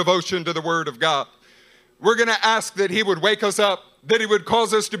in devotion to the Word of God. We're going to ask that He would wake us up, that He would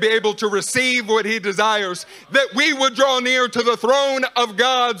cause us to be able to receive what He desires, that we would draw near to the throne of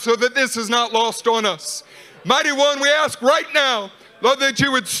God so that this is not lost on us. Mighty One, we ask right now, Lord, that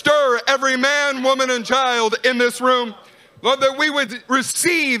You would stir every man, woman, and child in this room. Lord, that we would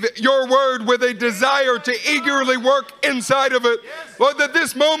receive Your word with a desire to eagerly work inside of it. Lord, that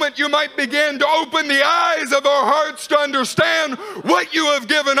this moment You might begin to open the eyes of our hearts to understand what You have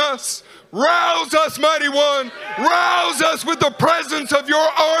given us. Rouse us, Mighty One. Rouse us with the presence of Your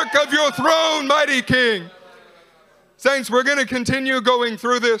ark, of Your throne, Mighty King. Saints, we're going to continue going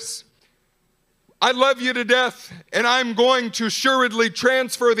through this. I love you to death, and I'm going to assuredly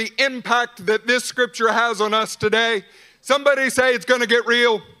transfer the impact that this scripture has on us today. Somebody say it's going to get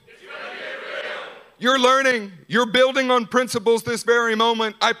real. It's going to get real. You're learning. You're building on principles this very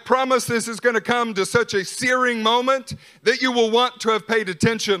moment. I promise this is going to come to such a searing moment that you will want to have paid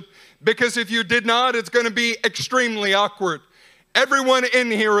attention. Because if you did not, it's going to be extremely awkward. Everyone in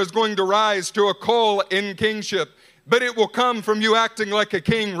here is going to rise to a call in kingship. But it will come from you acting like a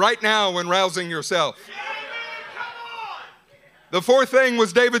king right now and rousing yourself. Come on. The fourth thing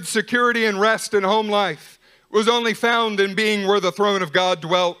was David's security and rest in home life was only found in being where the throne of God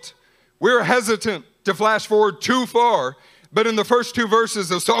dwelt. We're hesitant to flash forward too far, but in the first two verses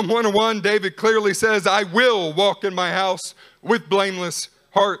of Psalm 101, David clearly says, "I will walk in my house with blameless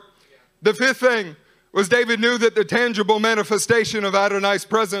heart." The fifth thing was David knew that the tangible manifestation of Adonai's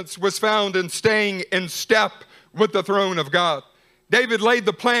presence was found in staying in step with the throne of God. David laid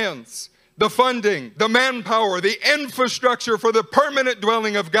the plans, the funding, the manpower, the infrastructure for the permanent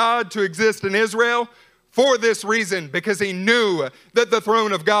dwelling of God to exist in Israel for this reason, because he knew that the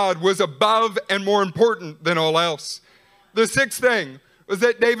throne of God was above and more important than all else. The sixth thing was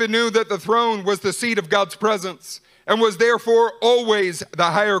that David knew that the throne was the seat of God's presence and was therefore always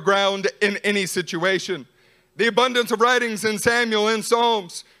the higher ground in any situation. The abundance of writings in Samuel and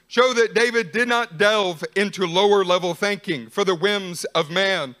Psalms show that David did not delve into lower level thinking for the whims of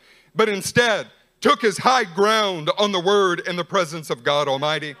man, but instead took his high ground on the word in the presence of God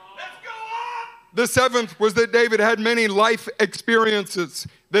Almighty. Let's The seventh was that David had many life experiences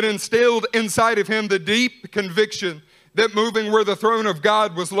that instilled inside of him the deep conviction that moving where the throne of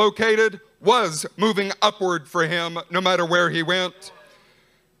God was located was moving upward for him no matter where he went.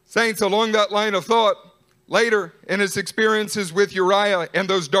 Saints, along that line of thought, later in his experiences with Uriah and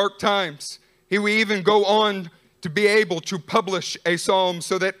those dark times, he would even go on to be able to publish a psalm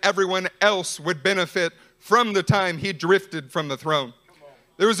so that everyone else would benefit from the time he drifted from the throne.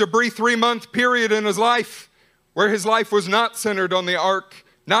 There was a brief 3-month period in his life where his life was not centered on the ark,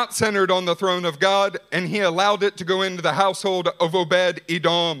 not centered on the throne of God, and he allowed it to go into the household of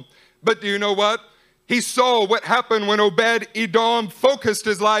Obed-Edom. But do you know what? He saw what happened when Obed-Edom focused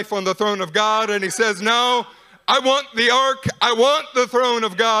his life on the throne of God, and he says, no, I want the ark, I want the throne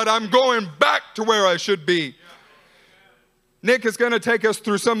of God, I'm going back to where I should be. Nik is going to take us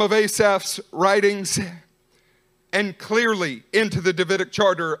through some of Asaph's writings and clearly into the Davidic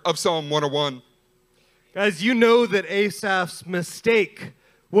charter of Psalm 101. Guys, you know that Asaph's mistake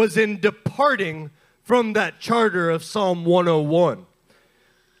was in departing from that charter of Psalm 101.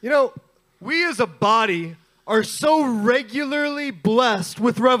 You know, we as a body are so regularly blessed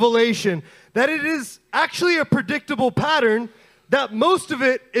with revelation that it is actually a predictable pattern that most of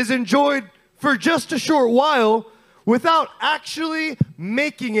it is enjoyed for just a short while without actually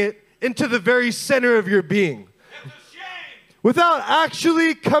making it into the very center of your being. Without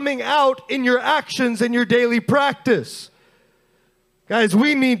actually coming out in your actions and your daily practice. Guys,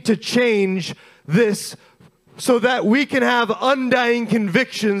 we need to change this so that we can have undying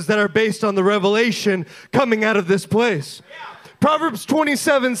convictions that are based on the revelation coming out of this place. Proverbs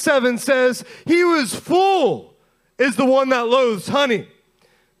 27:7 says, he who is full is the one that loathes honey.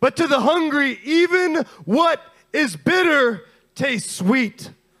 But to the hungry, even what is bitter tastes sweet.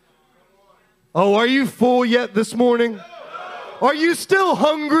 Oh, are you full yet this morning? Are you still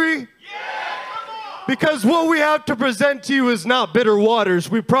hungry? Because what we have to present to you is not bitter waters.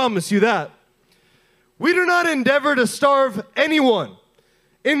 We promise you that. We do not endeavor to starve anyone.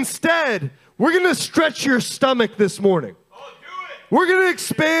 Instead, we're going to stretch your stomach this morning. We're going to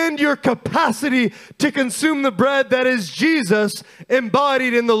expand your capacity to consume the bread that is Jesus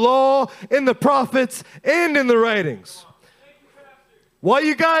embodied in the law, in the prophets, and in the writings. While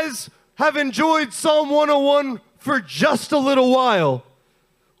you guys have enjoyed Psalm 101 for just a little while,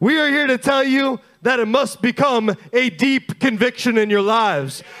 we are here to tell you that it must become a deep conviction in your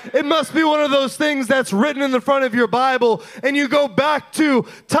lives. It must be one of those things that's written in the front of your Bible and you go back to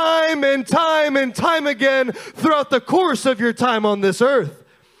time and time and time again throughout the course of your time on this earth.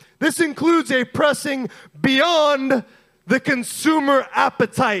 This includes a pressing beyond the consumer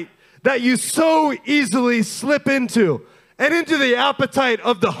appetite that you so easily slip into and into the appetite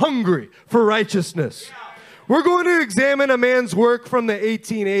of the hungry for righteousness. We're going to examine a man's work from the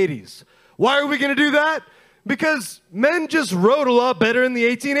 1880s. Why are we going to do that? Because men just wrote a lot better in the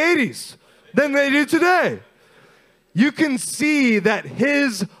 1880s than they do today. You can see that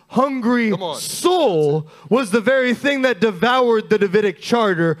his hungry soul was the very thing that devoured the Davidic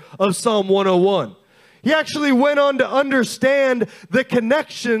charter of Psalm 101. He actually went on to understand the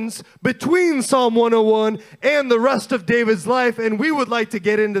connections between Psalm 101 and the rest of David's life, and we would like to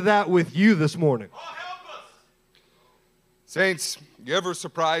get into that with you this morning. Saints, you ever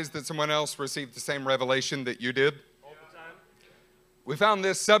surprised that someone else received the same revelation that you did? All the time. We found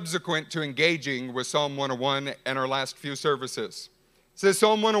this subsequent to engaging with Psalm 101 in our last few services. It says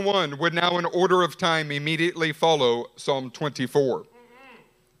Psalm 101 would now in order of time immediately follow Psalm 24,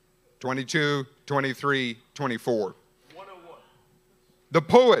 22, 23, 24. 101. The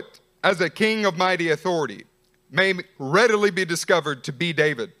poet, as a king of mighty authority, may readily be discovered to be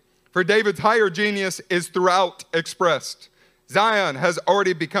David. For David's higher genius is throughout expressed. Zion has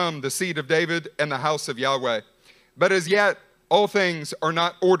already become the seat of David and the house of Yahweh. But as yet, all things are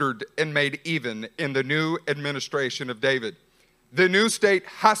not ordered and made even in the new administration of David. The new state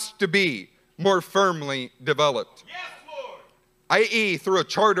has to be more firmly developed. Yes, Lord. I.e., through a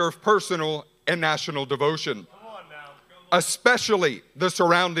charter of personal and national devotion. Come on now. Especially the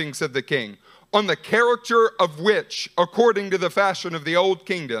surroundings of the king, on the character of which, according to the fashion of the old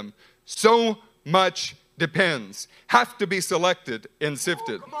kingdom, so much depends, have to be selected and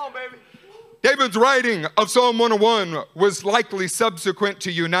sifted. Come on, baby. David's writing of Psalm 101 was likely subsequent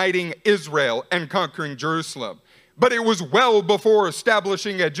to uniting Israel and conquering Jerusalem. But it was well before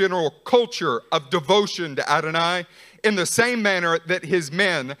establishing a general culture of devotion to Adonai in the same manner that his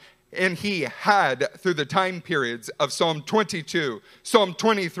men and he had through the time periods of Psalm 22, Psalm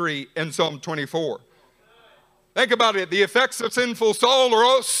 23, and Psalm 24. Think about it. The effects of sinful soul are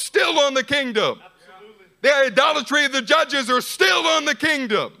all still on the kingdom. The idolatry of the judges are still on the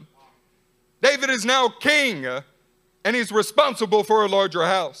kingdom. David is now king, and he's responsible for a larger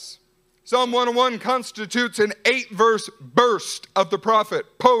house. Psalm 101 constitutes an 8-verse burst of the prophet,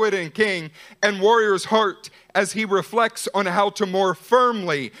 poet, and king, and warrior's heart as he reflects on how to more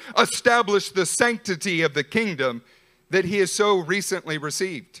firmly establish the sanctity of the kingdom that he has so recently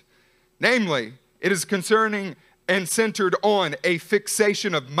received. Namely, it is concerning and centered on a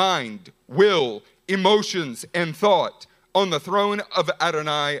fixation of mind, will, emotions, and thought on the throne of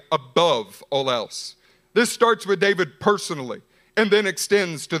Adonai above all else. This starts with David personally and then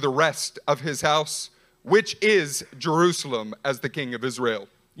extends to the rest of his house, which is Jerusalem as the king of Israel.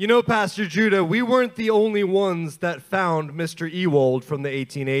 You know, Pastor Judah, we weren't the only ones that found Mr. Ewald from the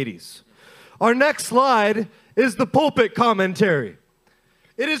 1880s. Our next slide is the pulpit commentary.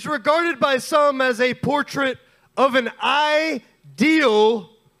 It is regarded by some as a portrait of an ideal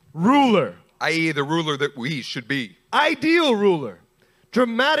ruler. I.e. the ruler that we should be. Ideal ruler,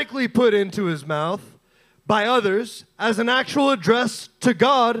 dramatically put into his mouth by others as an actual address to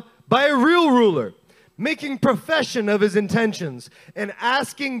God by a real ruler, making profession of his intentions and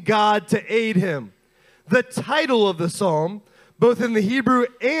asking God to aid him. The title of the psalm, both in the Hebrew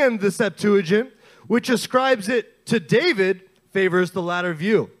and the Septuagint, which ascribes it to David, favors the latter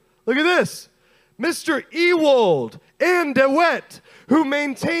view. Look at this. Mr. Ewald and DeWitt, who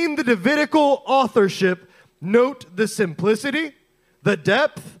maintain the Davidical authorship, note the simplicity, the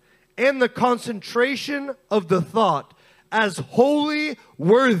depth, and the concentration of the thought as wholly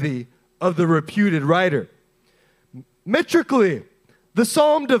worthy of the reputed writer. Metrically, the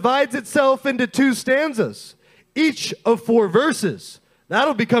psalm divides itself into 2 stanzas, each of 4 verses.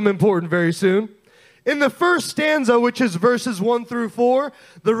 That'll become important very soon. In the first stanza, which is verses 1 through 4,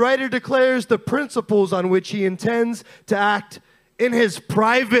 the writer declares the principles on which he intends to act in his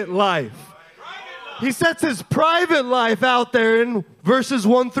private life. He sets his private life out there in verses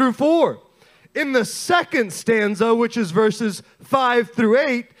 1 through 4. In the second stanza, which is verses 5 through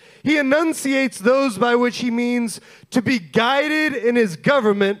 8, he enunciates those by which he means to be guided in his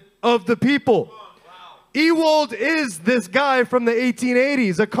government of the people. Ewald is this guy from the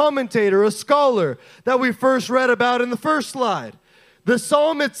 1880s, a commentator, a scholar that we first read about in the first slide. The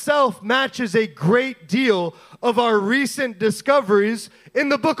psalm itself matches a great deal of our recent discoveries in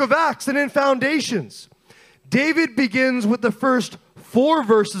the book of Acts and in Foundations. David begins with the first 4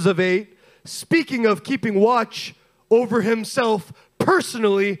 verses of 8, speaking of keeping watch over himself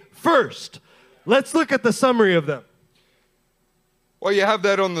personally first. Let's look at the summary of them. Well, you have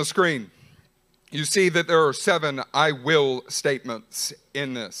that on the screen. You see that there are 7 I will statements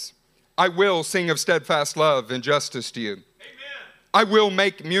in this. I will sing of steadfast love and justice to you. Amen. I will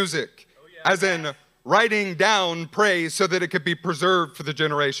make music, as in writing down praise so that it could be preserved for the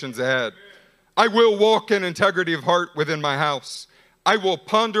generations ahead. I will walk in integrity of heart within my house. I will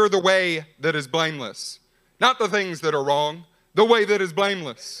ponder the way that is blameless. Not the things that are wrong, the way that is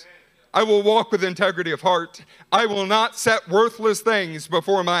blameless. I will walk with integrity of heart. I will not set worthless things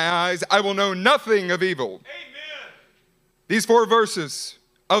before my eyes. I will know nothing of evil. Amen. These 4 verses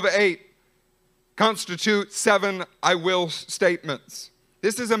of 8 constitute 7 I will statements.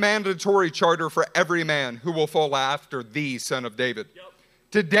 This is a mandatory charter for every man who will follow after the Son of David. Yep.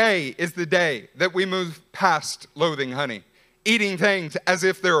 Today is the day that we move past loathing honey, eating things as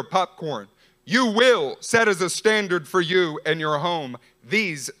if they were popcorn. You will set as a standard for you and your home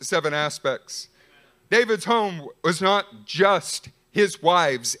these 7 aspects. David's home was not just his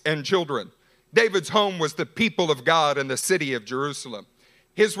wives and children. David's home was the people of God and the city of Jerusalem.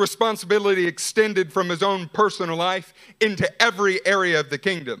 His responsibility extended from his own personal life into every area of the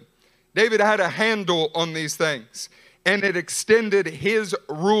kingdom. David had a handle on these things, and it extended his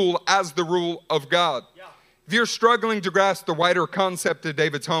rule as the rule of God. Yeah. If you're struggling to grasp the wider concept of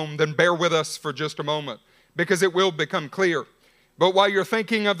David's home, then bear with us for just a moment, because it will become clear. But while you're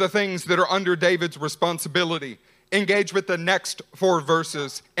thinking of the things that are under David's responsibility, engage with the next 4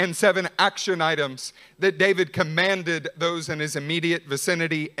 verses and 7 action items that David commanded those in his immediate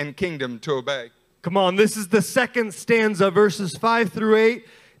vicinity and kingdom to obey. Come on, this is the second stanza, verses 5 through 8.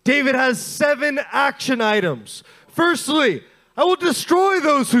 David has 7 action items. Firstly, I will destroy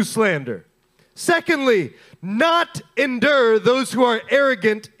those who slander. Secondly, not endure those who are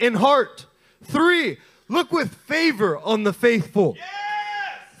arrogant in heart. 3, look with favor on the faithful. Yes!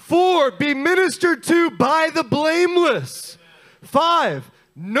 4, be ministered to by the blameless. 5,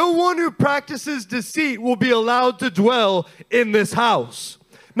 no one who practices deceit will be allowed to dwell in this house.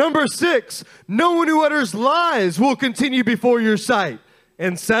 Number 6, no one who utters lies will continue before your sight.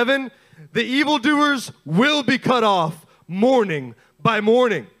 And 7, the evildoers will be cut off morning by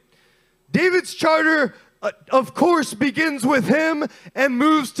morning. David's charter of course, begins with him and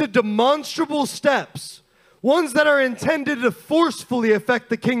moves to demonstrable steps, ones that are intended to forcefully affect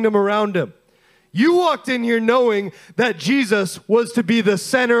the kingdom around him. You walked in here knowing that Jesus was to be the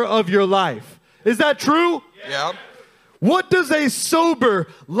center of your life. Is that true? Yeah. What does a sober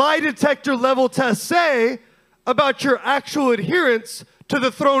lie detector level test say about your actual adherence to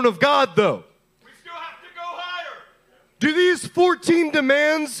the throne of God, though? We still have to go higher. Do these 14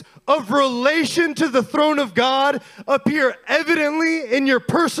 demands of relation to the throne of God appear evidently in your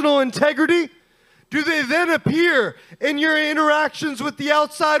personal integrity? Do they then appear in your interactions with the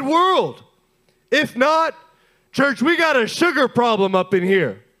outside world? If not, church, we got a sugar problem up in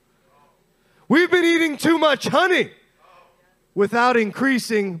here. We've been eating too much honey without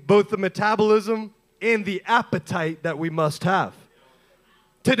increasing both the metabolism and the appetite that we must have.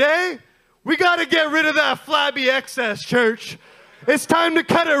 Today, we got to get rid of that flabby excess, church. It's time to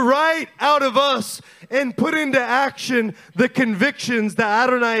cut it right out of us and put into action the convictions that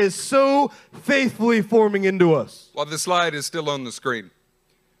Adonai is so faithfully forming into us. While the slide is still on the screen,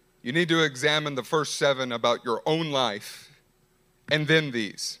 you need to examine the first 7 about your own life and then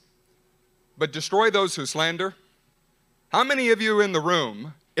these. But destroy those who slander. How many of you in the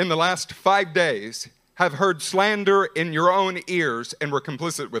room in the last 5 days have heard slander in your own ears and were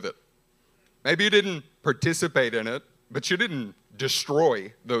complicit with it? Maybe you didn't participate in it, but you didn't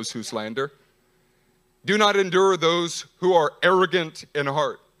destroy those who slander. Do not endure those who are arrogant in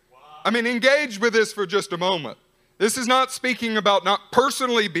heart. I mean, engage with this for just a moment. This is not speaking about not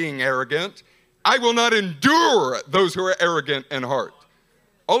personally being arrogant. I will not endure those who are arrogant in heart.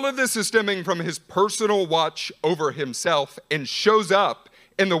 All of this is stemming from his personal watch over himself and shows up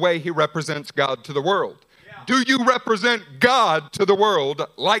in the way he represents God to the world. Yeah. Do you represent God to the world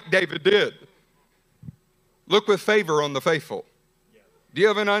like David did? Look with favor on the faithful. Do you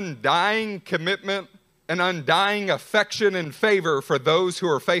have an undying commitment, an undying affection and favor for those who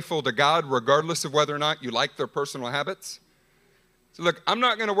are faithful to God, regardless of whether or not you like their personal habits? So look, I'm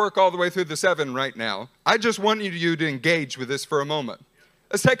not going to work all the way through the 7 right now. I just want you to engage with this for a moment.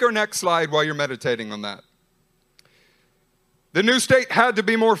 Let's take our next slide while you're meditating on that. The new state had to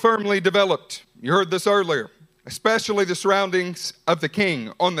be more firmly developed. You heard this earlier. Especially the surroundings of the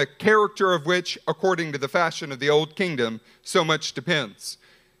king, on the character of which, according to the fashion of the old kingdom, so much depends.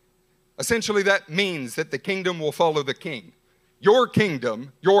 Essentially, that means that the kingdom will follow the king. Your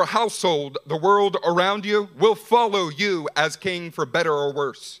kingdom, your household, the world around you will follow you as king for better or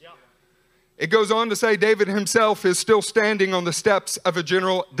worse. Yeah. It goes on to say David himself is still standing on the steps of a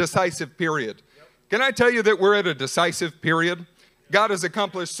general decisive period. Yep. Can I tell you that we're at a decisive period? God has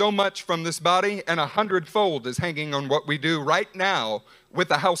accomplished so much from this body, and 100-fold is hanging on what we do right now with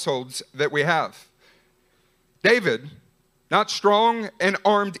the households that we have. David, not strong and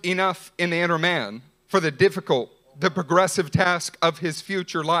armed enough in the inner man for the difficult, the progressive task of his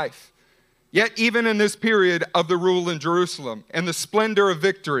future life. Yet even in this period of the rule in Jerusalem and the splendor of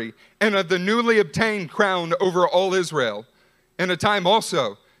victory and of the newly obtained crown over all Israel, in a time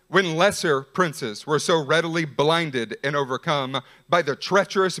also when lesser princes were so readily blinded and overcome by the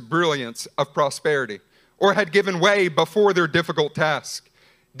treacherous brilliance of prosperity, or had given way before their difficult task,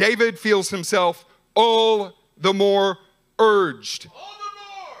 David feels himself all the more urged.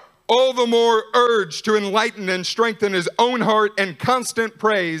 All the more urged to enlighten and strengthen his own heart and constant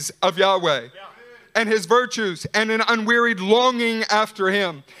praise of Yahweh and his virtues and an unwearied longing after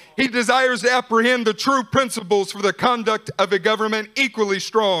him. He desires to apprehend the true principles for the conduct of a government equally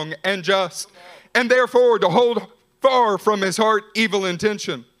strong and just, and therefore to hold far from his heart evil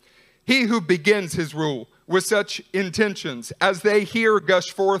intention. He who begins his rule with such intentions as they here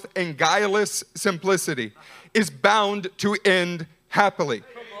gush forth in guileless simplicity is bound to end happily.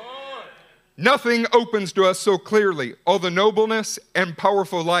 Nothing opens to us so clearly all the nobleness and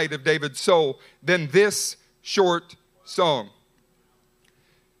powerful light of David's soul than this short song.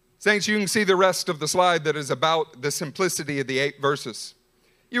 Saints, you can see the rest of the slide that is about the simplicity of the 8 verses.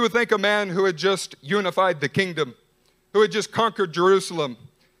 You would think a man who had just unified the kingdom, who had just conquered Jerusalem,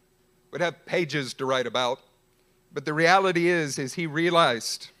 would have pages to write about. But the reality is he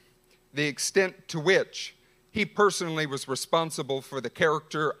realized the extent to which he personally was responsible for the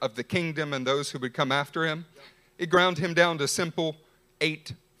character of the kingdom and those who would come after him. It ground him down to simple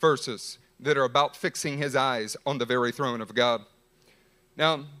 8 verses that are about fixing his eyes on the very throne of God.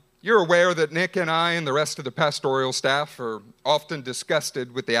 Now, you're aware that Nik and I and the rest of the pastoral staff are often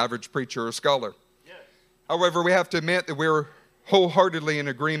disgusted with the average preacher or scholar. Yes. However, we have to admit that we're wholeheartedly in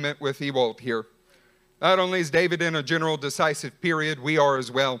agreement with Ewald here. Not only is David in a general decisive period, we are as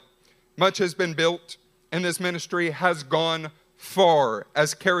well. Much has been built, and this ministry has gone far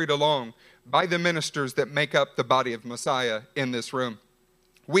as carried along by the ministers that make up the body of Messiah in this room.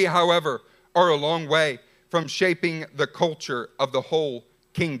 We, however, are a long way from shaping the culture of the whole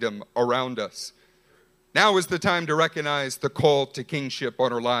kingdom around us. Now is the time to recognize the call to kingship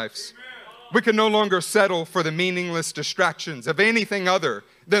on our lives. We can no longer settle for the meaningless distractions of anything other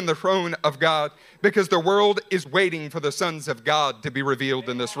than the throne of God, because the world is waiting for the sons of God to be revealed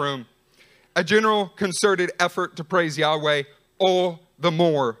in this room. A general concerted effort to praise Yahweh all the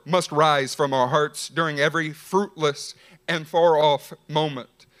more must rise from our hearts during every fruitless and far off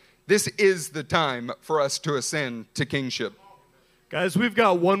moment. This is the time for us to ascend to kingship. Guys, we've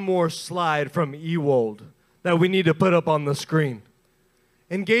got one more slide from Ewald that we need to put up on the screen.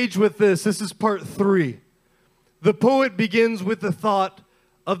 Engage with this. This is part 3. The poet begins with the thought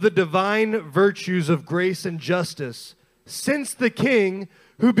of the divine virtues of grace and justice, since the king,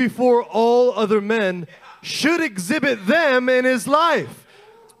 who before all other men should exhibit them in his life.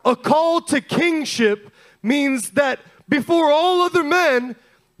 A call to kingship means that before all other men,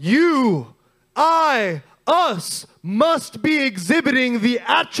 you, I, us must be exhibiting the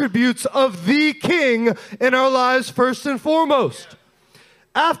attributes of the king in our lives first and foremost.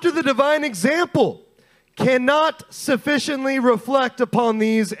 After the divine example, cannot sufficiently reflect upon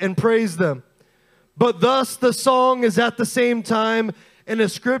these and praise them. But thus the song is at the same time an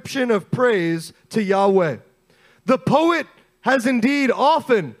ascription of praise to Yahweh. The poet has indeed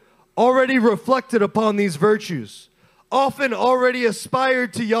often already reflected upon these virtues, often already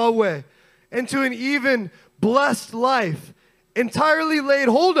aspired to Yahweh and to an even blessed life entirely laid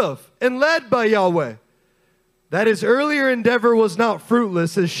hold of and led by Yahweh. That his earlier endeavor was not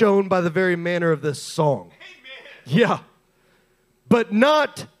fruitless, as shown by the very manner of this song. Amen. Yeah. But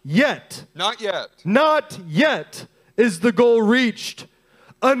not yet. Not yet. Not yet is the goal reached.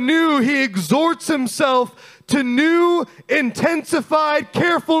 Anew he exhorts himself to new, intensified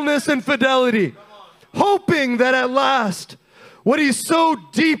carefulness and fidelity, hoping that at last, what he so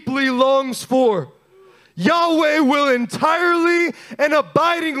deeply longs for, Yahweh will entirely and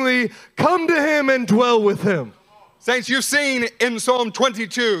abidingly come to him and dwell with him. Saints, you've seen in Psalm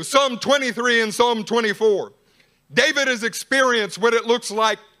 22, Psalm 23, and Psalm 24, David has experienced what it looks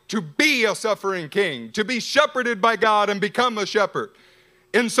like to be a suffering king, to be shepherded by God and become a shepherd.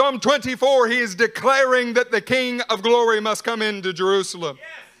 In Psalm 24, he is declaring that the King of glory must come into Jerusalem. Yes.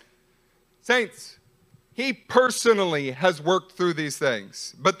 Saints, he personally has worked through these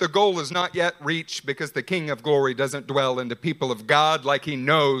things, but the goal is not yet reached because the King of glory doesn't dwell in the people of God like he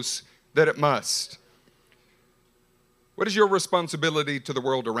knows that it must. What is your responsibility to the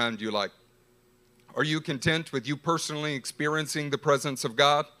world around you like? Are you content with you personally experiencing the presence of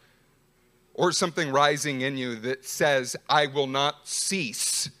God? Or something rising in you that says, I will not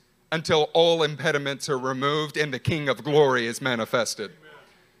cease until all impediments are removed and the King of glory is manifested? Amen.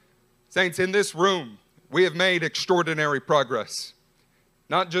 Saints, in this room, we have made extraordinary progress.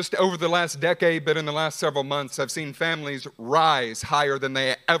 Not just over the last decade, but in the last several months, I've seen families rise higher than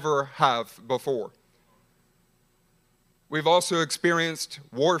they ever have before. We've also experienced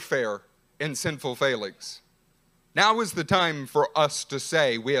warfare and sinful failings. Now is the time for us to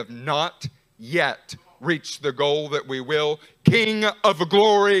say we have not yet reached the goal that we will. King of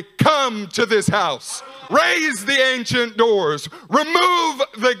glory, come to this house. Raise the ancient doors. Remove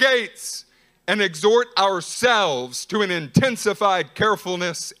the gates. And exhort ourselves to an intensified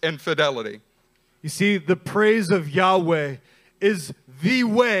carefulness and fidelity. You see, the praise of Yahweh is the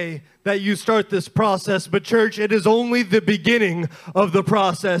way that you start this process. But church, it is only the beginning of the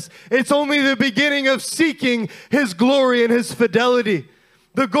process. It's only the beginning of seeking his glory and his fidelity.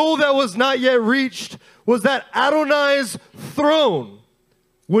 The goal that was not yet reached was that Adonai's throne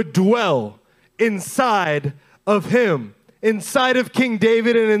would dwell inside of him, inside of King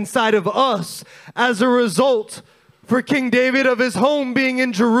David and inside of us, as a result for King David of his home being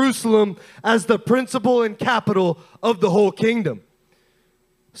in Jerusalem as the principal and capital of the whole kingdom.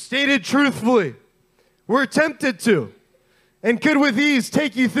 Stated truthfully, we're tempted to, and could with ease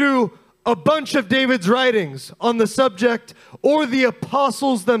take you through a bunch of David's writings on the subject, or the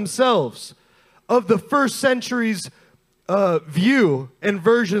apostles themselves, of the first century's view and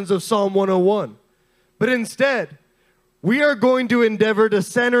versions of Psalm 101. But instead, we are going to endeavor to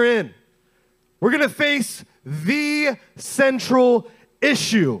center in. We're going to face the central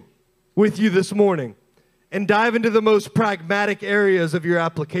issue with you this morning and dive into the most pragmatic areas of your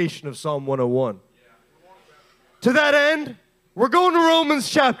application of Psalm 101. To that end, we're going to Romans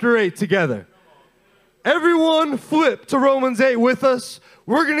chapter 8 together. Everyone flip to Romans 8 with us.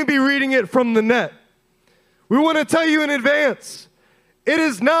 We're going to be reading it from the net. We want to tell you in advance, it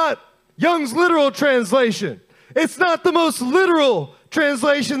is not Young's literal translation. It's not the most literal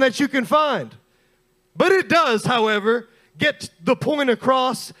translation that you can find. But it does, however, get the point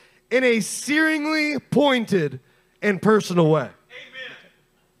across in a searingly pointed and personal way. Amen.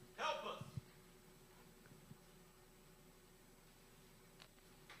 Help us.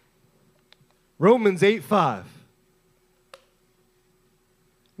 Romans 8:5.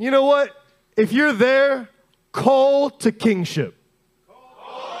 You know what? If you're there, call to kingship.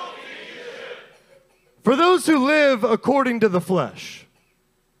 For those who live according to the flesh,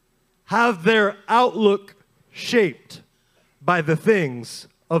 have their outlook shaped by the things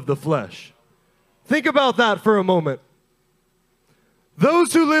of the flesh. Think about that for a moment.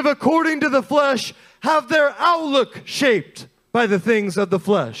 Those who live according to the flesh have their outlook shaped by the things of the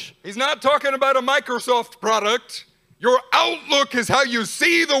flesh. He's not talking about a Microsoft product. Your outlook is how you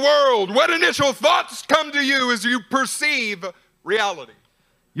see the world. What initial thoughts come to you as you perceive reality?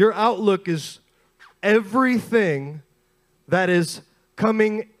 Your outlook is everything that is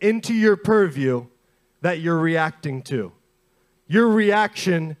coming into your purview that you're reacting to. Your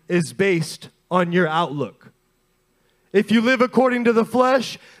reaction is based on your outlook. If you live according to the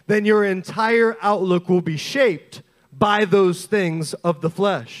flesh, then your entire outlook will be shaped by those things of the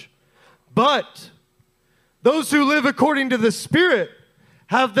flesh. But those who live according to the Spirit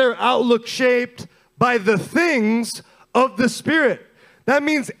have their outlook shaped by the things of the Spirit. That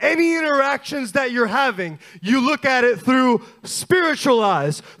means any interactions that you're having, you look at it through spiritual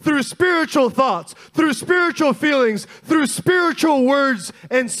eyes, through spiritual thoughts, through spiritual feelings, through spiritual words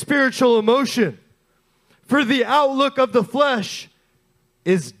and spiritual emotion. For the outlook of the flesh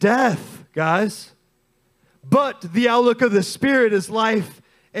is death, guys. But the outlook of the Spirit is life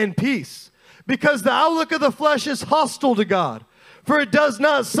and peace. Because the outlook of the flesh is hostile to God. For it does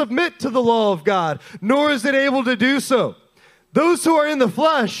not submit to the law of God, nor is it able to do so. Those who are in the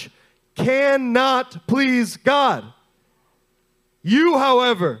flesh cannot please God. You,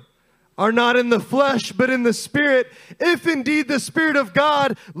 however, are not in the flesh, but in the Spirit, if indeed the Spirit of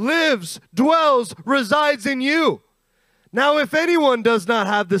God lives, dwells, resides in you. Now, if anyone does not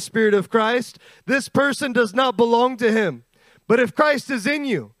have the Spirit of Christ, this person does not belong to him. But if Christ is in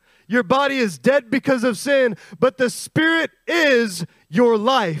you, your body is dead because of sin, but the Spirit is your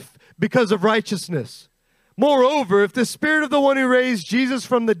life because of righteousness. Moreover, if the Spirit of the one who raised Jesus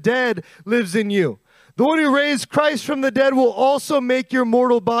from the dead lives in you, the one who raised Christ from the dead will also make your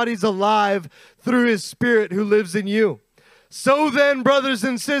mortal bodies alive through his Spirit who lives in you. So then, brothers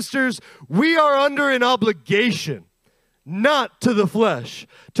and sisters, we are under an obligation, not to the flesh,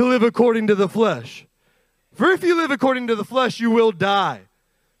 to live according to the flesh. For if you live according to the flesh, you will die,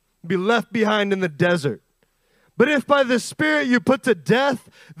 be left behind in the desert. But if by the Spirit you put to death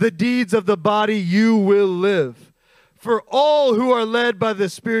the deeds of the body, you will live. For all who are led by the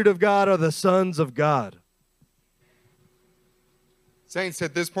Spirit of God are the sons of God. Saints,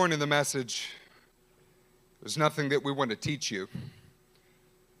 at this point in the message, there's nothing that we want to teach you.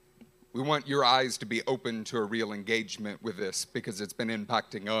 We want your eyes to be open to a real engagement with this because it's been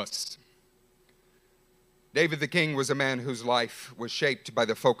impacting us. David the king was a man whose life was shaped by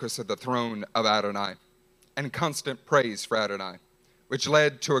the focus of the throne of Adonai and constant praise for Adonai, which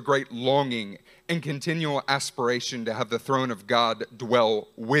led to a great longing and continual aspiration to have the throne of God dwell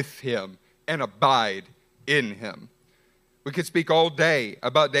with him and abide in him. We could speak all day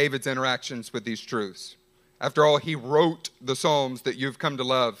about David's interactions with these truths. After all, he wrote the Psalms that you've come to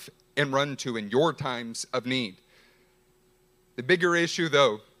love and run to in your times of need. The bigger issue,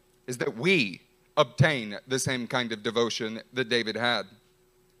 though, is that we obtain the same kind of devotion that David had.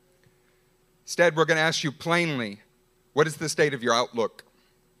 Instead, we're going to ask you plainly, what is the state of your outlook?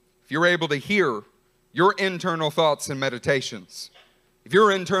 If you're able to hear your internal thoughts and meditations, if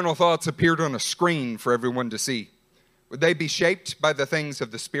your internal thoughts appeared on a screen for everyone to see, would they be shaped by the things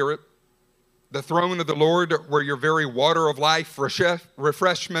of the Spirit? The throne of the Lord, where your very water of life,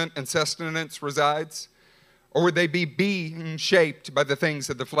 refreshment, and sustenance resides? Or would they be being shaped by the things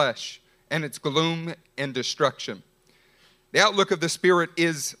of the flesh and its gloom and destruction? The outlook of the Spirit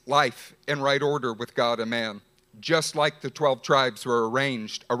is life and right order with God and man, just like the 12 tribes were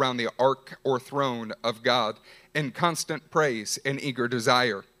arranged around the ark or throne of God in constant praise and eager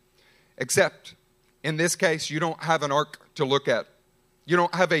desire. Except, in this case, you don't have an ark to look at. You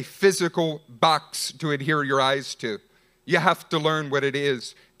don't have a physical box to adhere your eyes to. You have to learn what it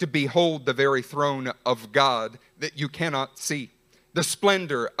is to behold the very throne of God that you cannot see. The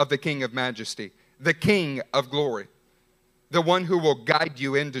splendor of the King of Majesty, the King of Glory, the one who will guide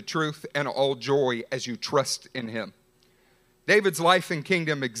you into truth and all joy as you trust in him. David's life and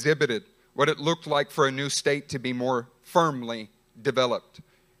kingdom exhibited what it looked like for a new state to be more firmly developed.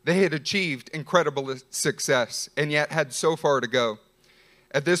 They had achieved incredible success and yet had so far to go.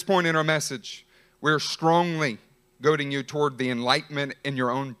 At this point in our message, we're strongly goading you toward the enlightenment in your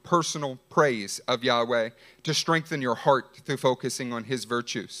own personal praise of Yahweh to strengthen your heart through focusing on His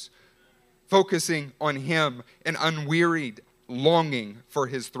virtues, focusing on Him and unwearied longing for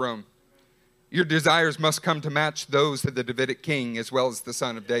His throne. Your desires must come to match those of the Davidic king as well as the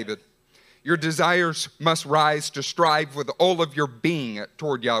son of David. Your desires must rise to strive with all of your being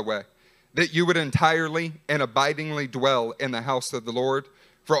toward Yahweh, that you would entirely and abidingly dwell in the house of the Lord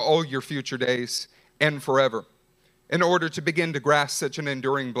for all your future days and forever. In order to begin to grasp such an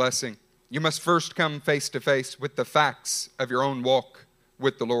enduring blessing, you must first come face to face with the facts of your own walk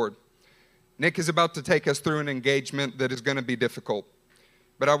with the Lord. Nik is about to take us through an engagement that is going to be difficult.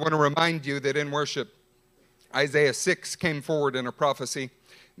 But I want to remind you that in worship, Isaiah 6 came forward in a prophecy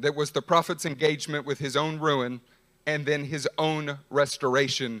that was the prophet's engagement with his own ruin and then his own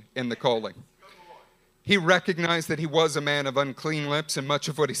restoration in the calling. He recognized that he was a man of unclean lips, and much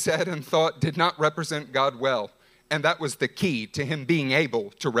of what he said and thought did not represent God well. And that was the key to him being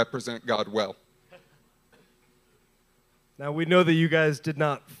able to represent God well. Now, we know that you guys did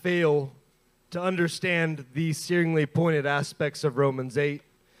not fail to understand the searingly pointed aspects of Romans 8,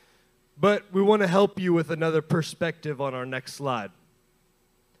 but we want to help you with another perspective on our next slide.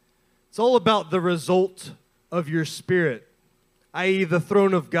 It's all about the result of your spirit, i.e. the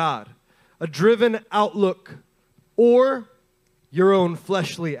throne of God, a driven outlook, or your own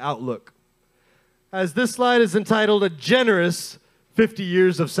fleshly outlook. As this slide is entitled, A Generous 50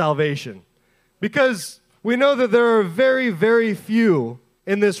 Years of Salvation. Because we know that there are very, very few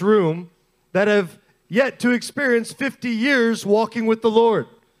in this room that have yet to experience 50 years walking with the Lord.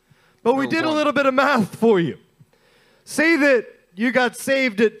 But we did a little bit of math for you. Say that you got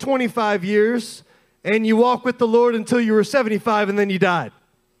saved at 25 years and you walk with the Lord until you were 75 and then you died.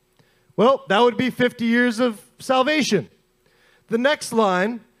 Well, that would be 50 years of salvation. The next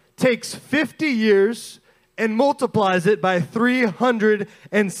line takes 50 years and multiplies it by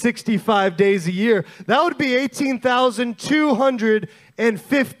 365 days a year. That would be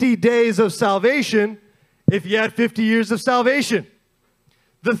 18,250 days of salvation if you had 50 years of salvation.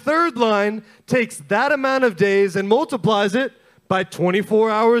 The third line takes that amount of days and multiplies it by 24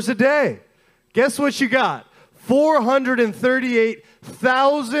 hours a day. Guess what you got?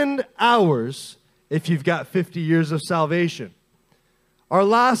 438,000 hours if you've got 50 years of salvation. Our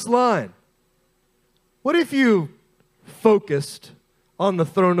last line. What if you focused on the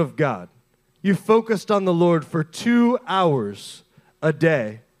throne of God? You focused on the Lord for 2 hours a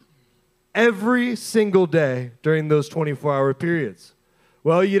day, every single day during those 24-hour periods.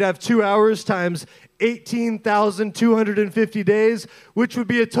 Well, you'd have 2 hours times 18,250 days, which would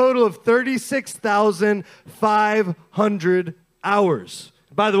be a total of 36,500 hours.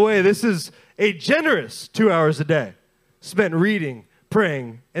 By the way, this is a generous 2 hours a day spent reading,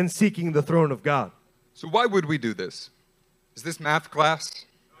 praying, and seeking the throne of God. So why would we do this? Is this math class?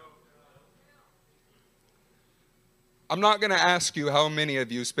 I'm not going to ask you how many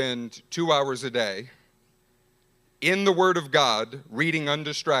of you spend 2 hours a day in the Word of God, reading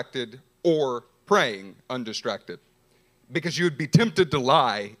undistracted or praying undistracted, because you'd be tempted to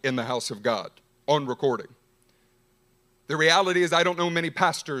lie in the house of God on recording. The reality is I don't know many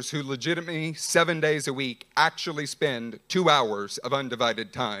pastors who legitimately 7 days a week actually spend 2 hours of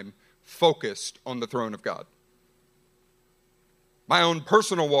undivided time focused on the throne of God. My own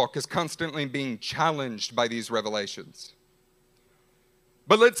personal walk is constantly being challenged by these revelations.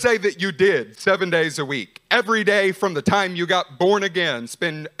 But let's say that you did 7 days a week, every day from the time you got born again,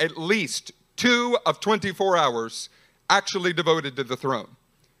 spend at least 2 of 24 hours actually devoted to the throne.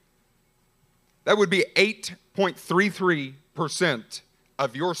 That would be 8.33%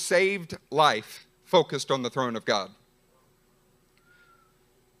 of your saved life focused on the throne of God.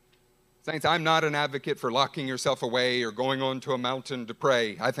 Saints, I'm not an advocate for locking yourself away or going on to a mountain to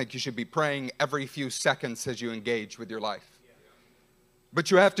pray. I think you should be praying every few seconds as you engage with your life. But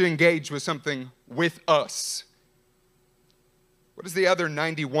you have to engage with something with us. What is the other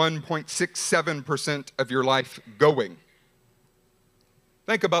 91.67% of your life going?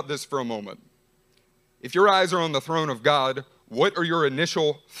 Think about this for a moment. If your eyes are on the throne of God, what are your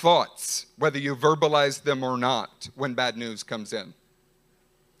initial thoughts, whether you verbalize them or not, when bad news comes in?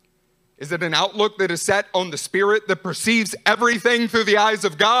 Is it an outlook that is set on the spirit that perceives everything through the eyes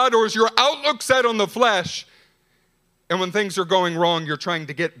of God, or is your outlook set on the flesh? And when things are going wrong, you're trying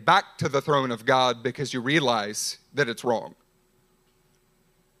to get back to the throne of God because you realize that it's wrong.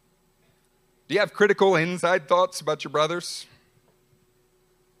 Do you have critical inside thoughts about your brothers,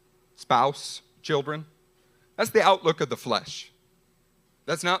 spouse, children? That's the outlook of the flesh.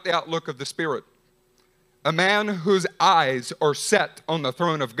 That's not the outlook of the spirit. A man whose eyes are set on the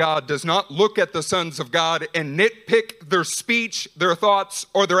throne of God does not look at the sons of God and nitpick their speech, their thoughts,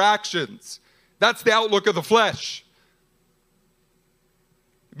 or their actions. That's the outlook of the flesh.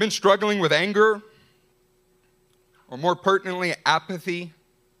 You've been struggling with anger, or more pertinently, apathy,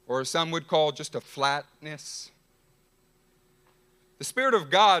 or some would call just a flatness. The Spirit of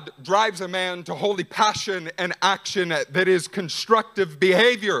God drives a man to holy passion and action that is constructive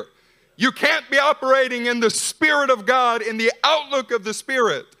behavior. You can't be operating in the Spirit of God, in the outlook of the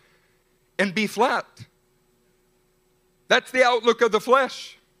Spirit, and be flat. That's the outlook of the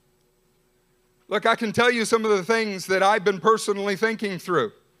flesh. Look, I can tell you some of the things that I've been personally thinking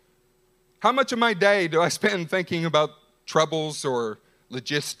through. How much of my day do I spend thinking about troubles or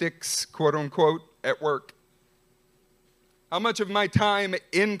logistics, quote unquote, at work? How much of my time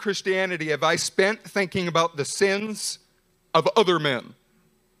in Christianity have I spent thinking about the sins of other men?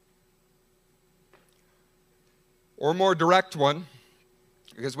 Or a more direct one,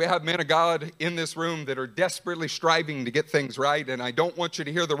 because we have men of God in this room that are desperately striving to get things right, and I don't want you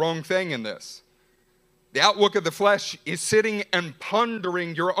to hear the wrong thing in this. The outlook of the flesh is sitting and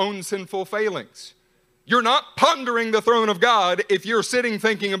pondering your own sinful failings. You're not pondering the throne of God if you're sitting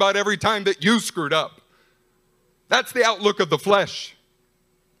thinking about every time that you screwed up. That's the outlook of the flesh.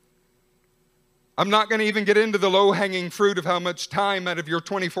 I'm not going to even get into the low-hanging fruit of how much time out of your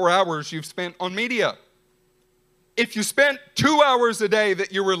 24 hours you've spent on media. If you spent 2 hours a day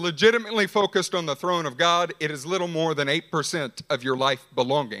that you were legitimately focused on the throne of God, it is little more than 8% of your life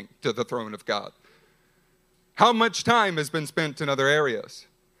belonging to the throne of God. How much time has been spent in other areas?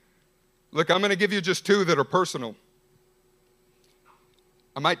 Look, I'm going to give you just two that are personal.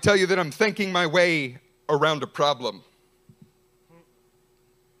 I might tell you that I'm thinking my way around a problem.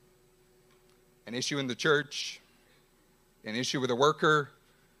 An issue in the church, an issue with a worker,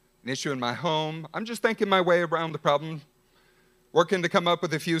 an issue in my home. I'm just thinking my way around the problem, working to come up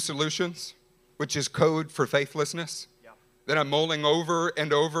with a few solutions, which is code for faithlessness. That I'm mulling over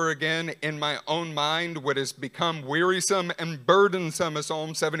and over again in my own mind what has become wearisome and burdensome, as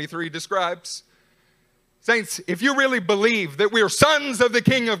Psalm 73 describes. Saints, if you really believe that we are sons of the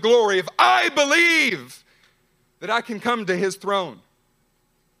King of Glory, if I believe that I can come to his throne,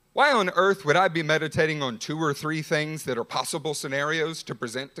 why on earth would I be meditating on 2 or 3 things that are possible scenarios to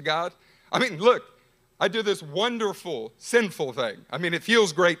present to God? I mean, look, I do this wonderful, sinful thing. I mean, it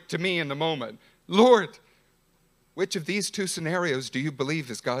feels great to me in the moment. Lord, which of these 2 scenarios do you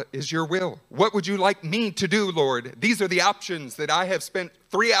believe is your will? What would you like me to do, Lord? These are the options that I have spent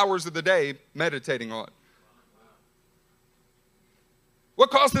 3 hours of the day meditating on.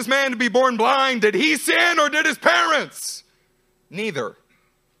 What caused this man to be born blind? Did he sin or did his parents? Neither.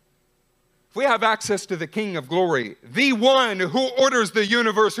 If we have access to the King of Glory, the one who orders the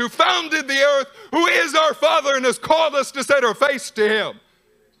universe, who founded the earth, who is our Father and has called us to set our face to him,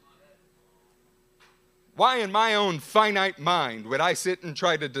 why in my own finite mind would I sit and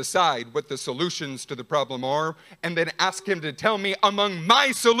try to decide what the solutions to the problem are and then ask him to tell me among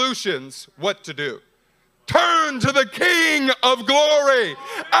my solutions what to do? Turn to the King of Glory.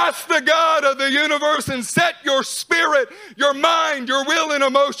 Ask the God of the universe and set your spirit, your mind, your will and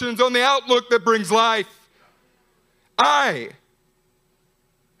emotions on the outlook that brings life. I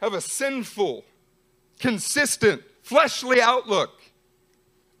have a sinful, consistent, fleshly outlook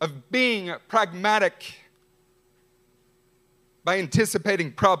of being pragmatic by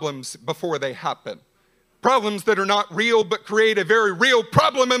anticipating problems before they happen. Problems that are not real but create a very real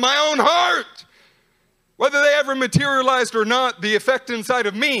problem in my own heart. Whether they ever materialized or not, the effect inside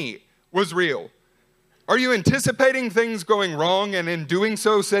of me was real. Are you anticipating things going wrong and in doing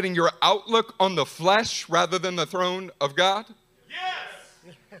so setting your outlook on the flesh rather than the throne of God?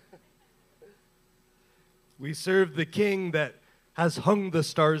 Yes! We serve the King that has hung the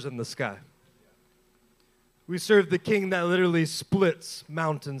stars in the sky. We serve the King that literally splits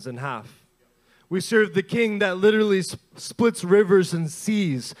mountains in half. We serve the King that literally splits rivers and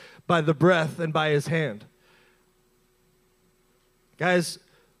seas by the breath and by his hand. Guys,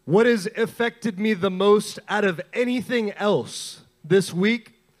 what has affected me the most out of anything else this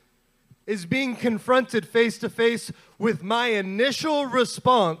week is being confronted face to face with my initial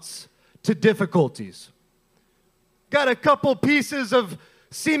response to difficulties. Got a couple pieces of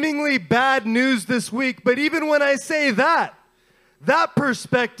seemingly bad news this week, but even when I say that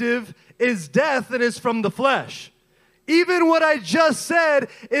perspective is death and is from the flesh. Even what I just said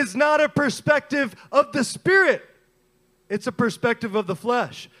is not a perspective of the Spirit. It's a perspective of the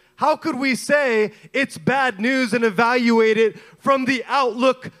flesh. How could we say it's bad news and evaluate it from the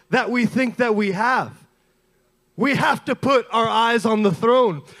outlook that we think that we have? We have to put our eyes on the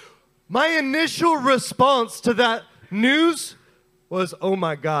throne. My initial response to that news was, oh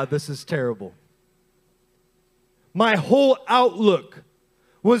my God, this is terrible. My whole outlook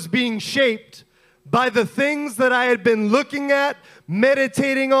was being shaped by the things that I had been looking at,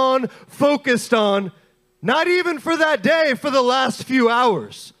 meditating on, focused on, not even for that day, for the last few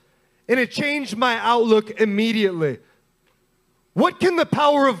hours. And it changed my outlook immediately. What can the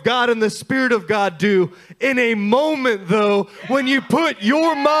power of God and the Spirit of God do in a moment, though, when you put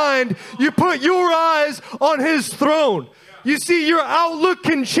your mind, you put your eyes on His throne? You see, your outlook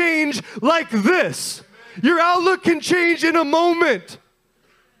can change like this. Your outlook can change in a moment.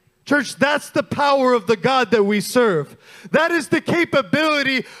 Church, that's the power of the God that we serve. That is the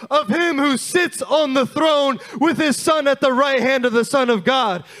capability of Him who sits on the throne with His Son at the right hand of the Son of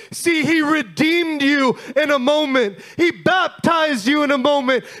God. See, He redeemed you in a moment. He baptized you in a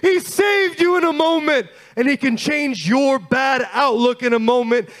moment. He saved you in a moment. And He can change your bad outlook in a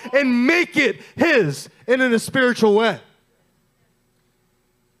moment and make it His and in a spiritual way.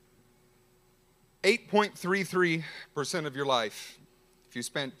 8.33% of your life if you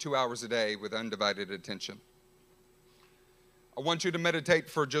spent 2 hours a day with undivided attention. I want you to meditate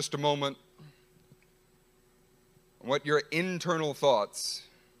for just a moment on what your internal thoughts,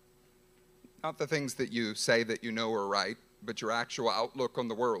 not the things that you say that you know are right, but your actual outlook on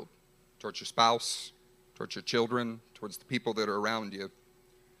the world, towards your spouse, towards your children, towards the people that are around you.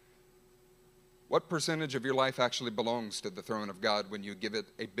 What percentage of your life actually belongs to the throne of God when you give it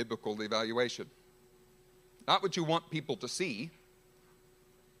a biblical evaluation? Not what you want people to see,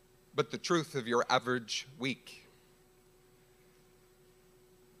 but the truth of your average week.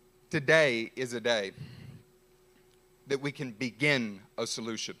 Today is a day that we can begin a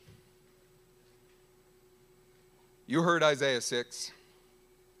solution. You heard Isaiah 6.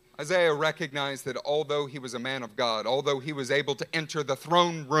 Isaiah recognized that although he was a man of God, although he was able to enter the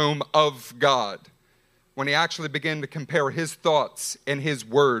throne room of God, when he actually began to compare his thoughts and his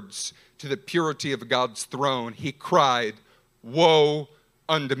words to the purity of God's throne, he cried, "Woe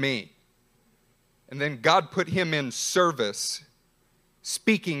unto me." And then God put him in service,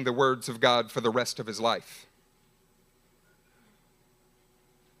 speaking the words of God for the rest of his life.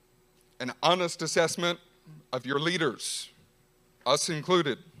 An honest assessment of your leaders, us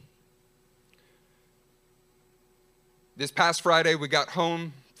included. This past Friday, we got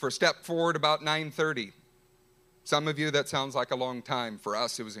home for Step Forward about 9:30. Some of you, that sounds like a long time. For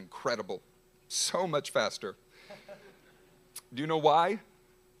us, it was incredible. So much faster. Do you know why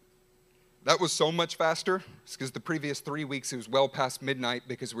that was so much faster? It's because the previous 3 weeks, it was well past midnight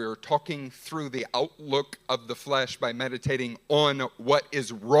because we were talking through the outlook of the flesh by meditating on what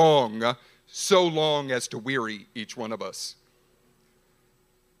is wrong so long as to weary each one of us.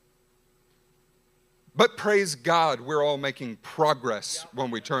 But praise God, we're all making progress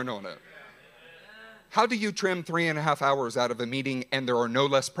when we turn on it. How do you trim 3.5 hours out of a meeting and there are no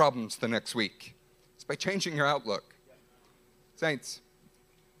less problems the next week? It's by changing your outlook. Saints,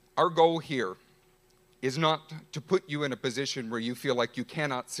 our goal here is not to put you in a position where you feel like you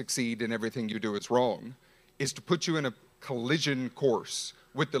cannot succeed and everything you do is wrong. Is to put you in a collision course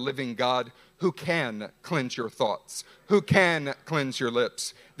with the living God who can cleanse your thoughts, who can cleanse your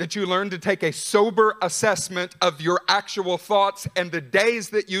lips. That you learn to take a sober assessment of your actual thoughts and the days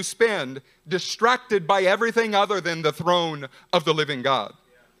that you spend distracted by everything other than the throne of the living God.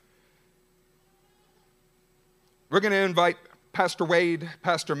 We're going to invite Pastor Wade,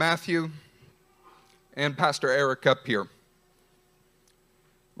 Pastor Matthew, and Pastor Eric up here.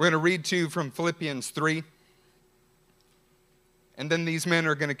 We're going to read to you from Philippians 3. And then these men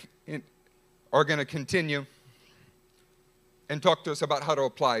are going to continue and talk to us about how to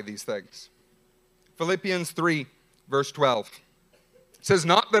apply these things. Philippians 3, verse 12. It says,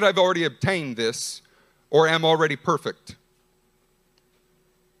 "Not that I've already obtained this or am already perfect."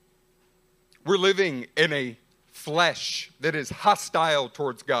 We're living in a flesh that is hostile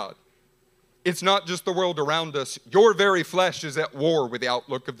towards God. It's not just the world around us. Your very flesh is at war with the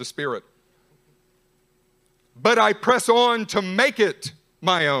outlook of the Spirit. But I press on to make it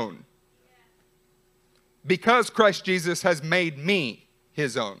my own, because Christ Jesus has made me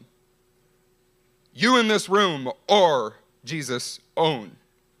his own. You in this room are Jesus' own.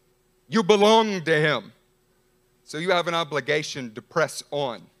 You belong to him. So you have an obligation to press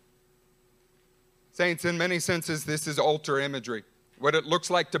on. Saints, in many senses, this is altar imagery. What it looks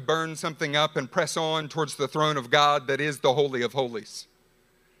like to burn something up and press on towards the throne of God that is the Holy of Holies.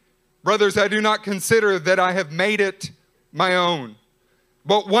 Brothers, I do not consider that I have made it my own.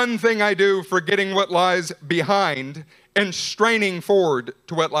 But one thing I do, forgetting what lies behind and straining forward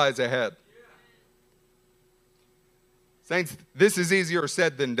to what lies ahead. Saints, this is easier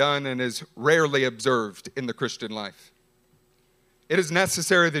said than done and is rarely observed in the Christian life. It is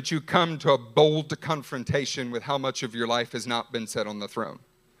necessary that you come to a bold confrontation with how much of your life has not been set on the throne.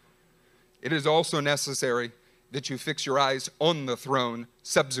 It is also necessary that you fix your eyes on the throne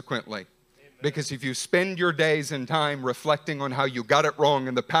subsequently. Amen. Because if you spend your days and time reflecting on how you got it wrong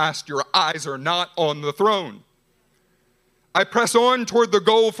in the past, your eyes are not on the throne. I press on toward the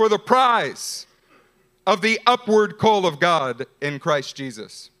goal for the prize of the upward call of God in Christ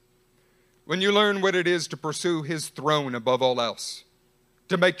Jesus. When you learn what it is to pursue his throne above all else,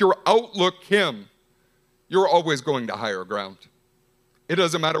 to make your outlook him, you're always going to higher ground. It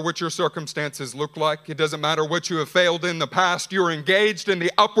doesn't matter what your circumstances look like. It doesn't matter what you have failed in the past. You're engaged in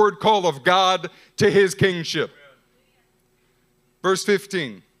the upward call of God to his kingship. Verse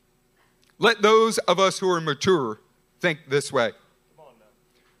 15. Let those of us who are mature think this way.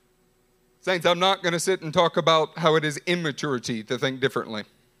 Saints, I'm not going to sit and talk about how it is immaturity to think differently.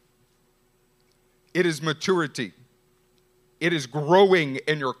 It is maturity. It is growing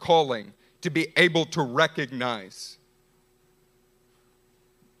in your calling to be able to recognize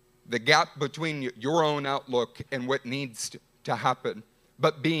the gap between your own outlook and what needs to happen,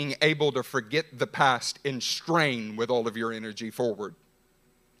 but being able to forget the past and strain with all of your energy forward.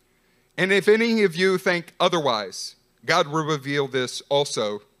 And if any of you think otherwise, God will reveal this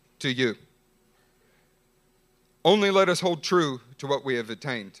also to you. Only let us hold true to what we have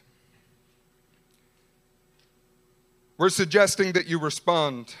attained. We're suggesting that you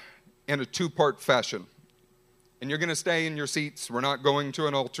respond in a two-part fashion. And you're going to stay in your seats. We're not going to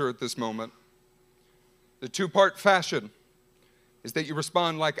an altar at this moment. The two-part fashion is that you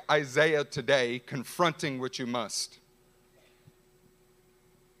respond like Isaiah today, confronting what you must.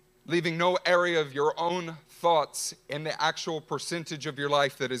 Leaving no area of your own thoughts and the actual percentage of your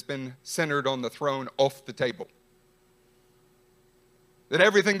life that has been centered on the throne off the table. That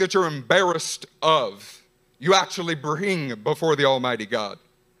everything that you're embarrassed of, you actually bring before the Almighty God.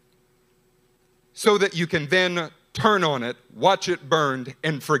 So that you can then turn on it, watch it burned,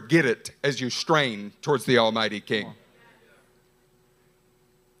 and forget it as you strain towards the Almighty King.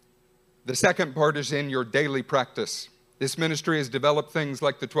 The second part is in your daily practice. This ministry has developed things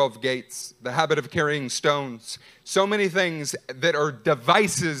like the 12 gates, the habit of carrying stones, so many things that are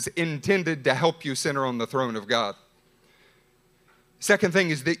devices intended to help you center on the throne of God. Second thing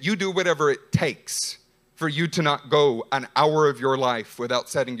is that you do whatever it takes for you to not go an hour of your life without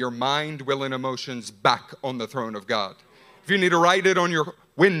setting your mind, will, and emotions back on the throne of God. If you need to write it on your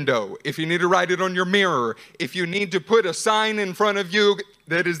window, if you need to write it on your mirror, if you need to put a sign in front of you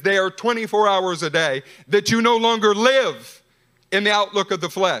that is there 24 hours a day, that you no longer live in the outlook of the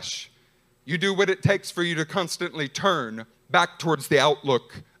flesh, you do what it takes for you to constantly turn back towards the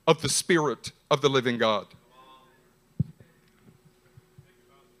outlook of the Spirit of the living God.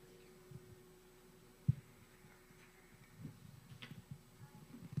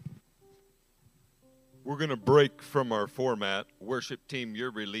 We're going to break from our format. Worship team,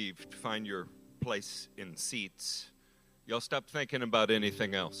 you're relieved. Find your place in seats. Y'all stop thinking about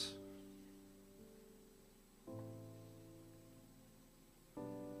anything else.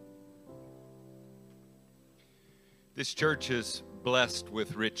 This church is blessed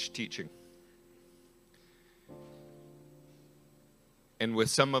with rich teaching. And with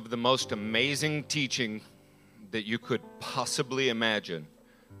some of the most amazing teaching that you could possibly imagine,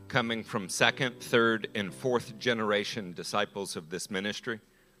 coming from second, third, and fourth generation disciples of this ministry.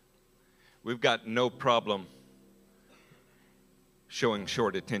 We've got no problem showing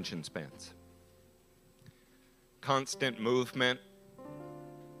short attention spans. Constant movement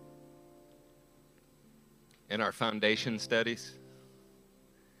in our foundation studies.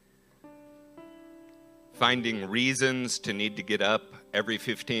 Finding reasons to need to get up every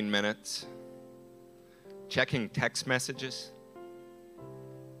 15 minutes. Checking text messages.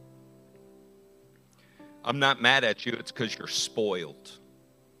 I'm not mad at you. It's because you're spoiled.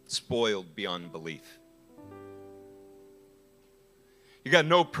 Spoiled beyond belief. You got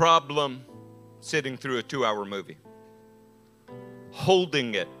no problem sitting through a 2-hour movie.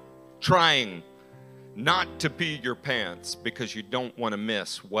 Holding it. Trying not to pee your pants because you don't want to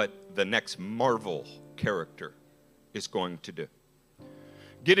miss what the next Marvel character is going to do.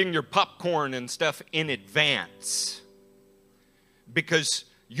 Getting your popcorn and stuff in advance because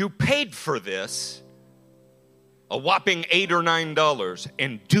you paid for this a whopping $8 or $9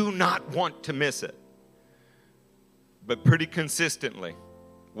 and do not want to miss it. But pretty consistently,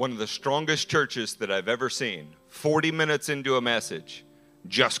 one of the strongest churches that I've ever seen, 40 minutes into a message,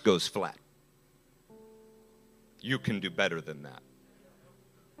 just goes flat. You can do better than that.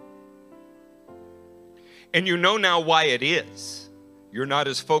 And you know now why it is. You're not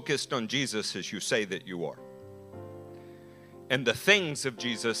as focused on Jesus as you say that you are. And the things of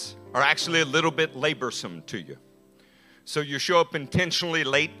Jesus are actually a little bit laborsome to you. So you show up intentionally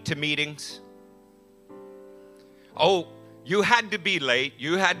late to meetings. Oh, you had to be late,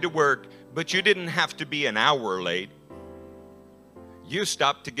 you had to work, but you didn't have to be an hour late. You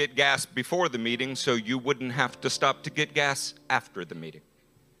stopped to get gas before the meeting so you wouldn't have to stop to get gas after the meeting.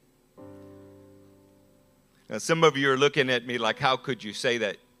 Now, some of you are looking at me like, how could you say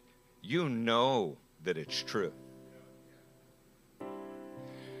that? You know that it's true.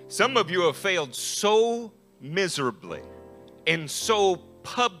 Some of you have failed so miserably and so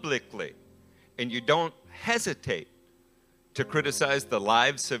publicly, and you don't hesitate to criticize the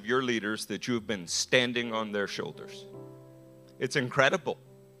lives of your leaders that you have been standing on their shoulders. It's incredible.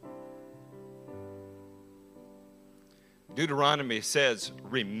 Deuteronomy says,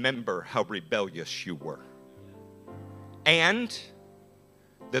 remember how rebellious you were. And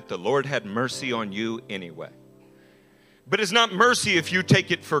that the Lord had mercy on you anyway. But it's not mercy if you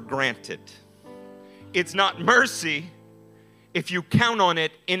take it for granted. It's not mercy if you count on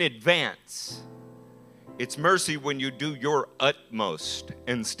it in advance. It's mercy when you do your utmost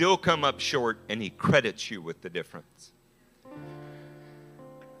and still come up short, and He credits you with the difference.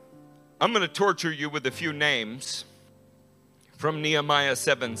 I'm going to torture you with a few names from Nehemiah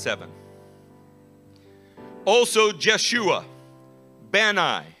 7:7. Also Jeshua,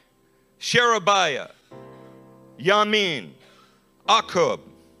 Bani, Sherebiah, Yamin, Akub,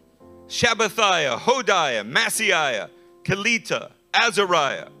 Shabbathiah, Hodiah, Maaseiah, Kelita,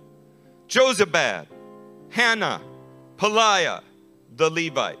 Azariah, Jozabad, Hannah, Peliah, the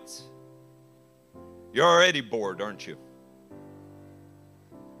Levites. You're already bored, aren't you?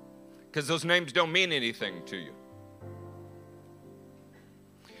 Because those names don't mean anything to you.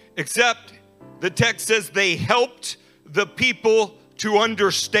 Except the text says they helped the people to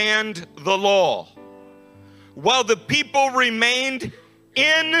understand the law, while the people remained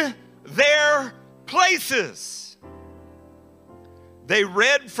in their places. They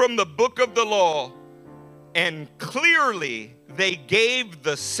read from the book of the law, and clearly they gave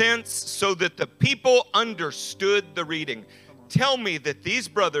the sense so that the people understood the reading. Tell me that these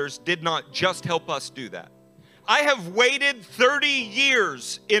brothers did not just help us do that. I have waited 30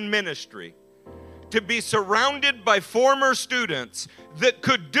 years in ministry to be surrounded by former students that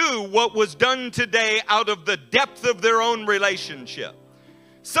could do what was done today out of the depth of their own relationship.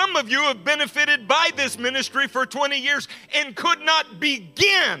 Some of you have benefited by this ministry for 20 years and could not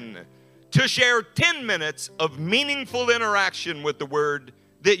begin to share 10 minutes of meaningful interaction with the Word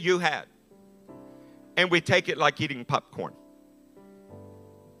that you had. And we take it like eating popcorn.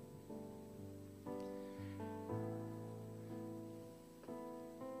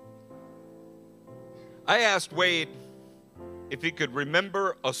 I asked Wade if he could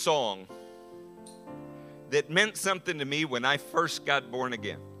remember a song that meant something to me when I first got born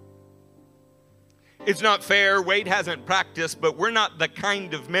again. It's not fair. Wade hasn't practiced, but we're not the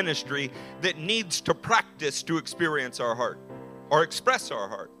kind of ministry that needs to practice to experience our heart or express our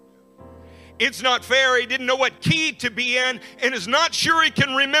heart. It's not fair. He didn't know what key to be in and is not sure he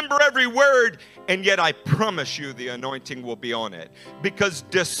can remember every word. And yet I promise you the anointing will be on it. Because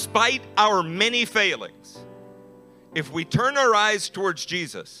despite our many failings, if we turn our eyes towards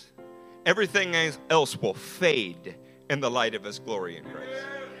Jesus, everything else will fade in the light of His glory and grace.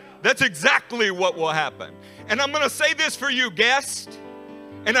 That's exactly what will happen. And I'm going to say this for you, guest,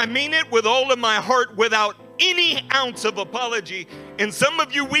 and I mean it with all of my heart without any ounce of apology. And some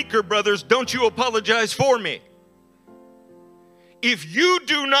of you weaker brothers, don't you apologize for me. If you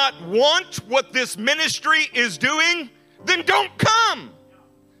do not want what this ministry is doing, then don't come.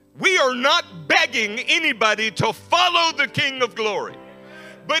 We are not begging anybody to follow the King of Glory.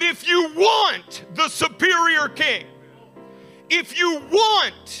 But if you want the superior King, if you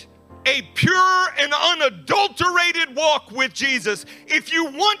want a pure and unadulterated walk with Jesus, if you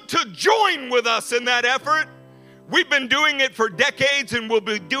want to join with us in that effort, we've been doing it for decades and we'll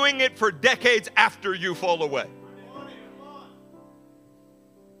be doing it for decades after you fall away.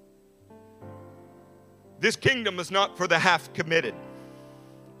 This kingdom is not for the half committed.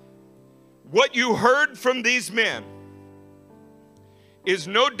 What you heard from these men is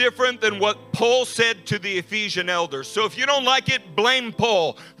no different than what Paul said to the Ephesian elders. So if you don't like it, blame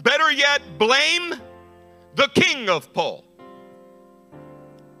Paul. Better yet, blame the king of Paul.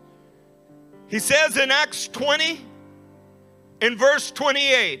 He says in Acts 20, in verse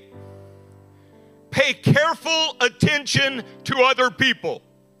 28, pay careful attention to other people.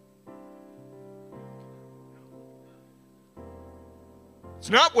 It's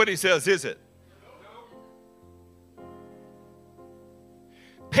not what he says, is it?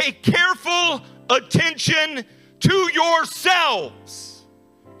 Pay careful attention to yourselves.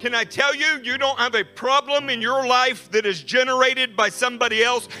 Can I tell you, you don't have a problem in your life that is generated by somebody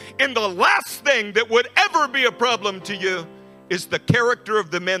else, and the last thing that would ever be a problem to you is the character of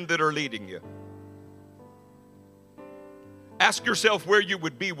the men that are leading you. Ask yourself where you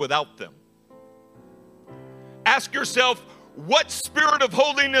would be without them. Ask yourself what spirit of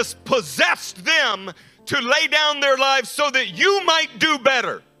holiness possessed them to lay down their lives so that you might do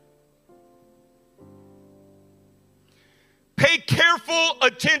better. Pay careful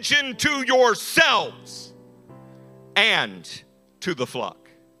attention to yourselves and to the flock.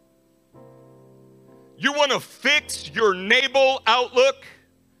 You want to fix your navel outlook?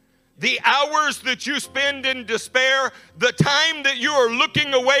 The hours that you spend in despair, the time that you are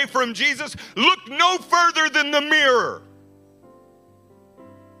looking away from Jesus, look no further than the mirror.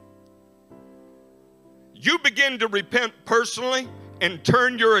 You begin to repent personally and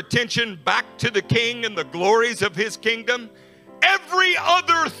turn your attention back to the King and the glories of His kingdom. Every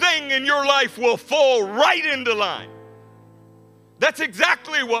other thing in your life will fall right into line. That's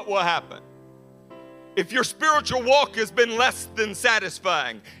exactly what will happen. If your spiritual walk has been less than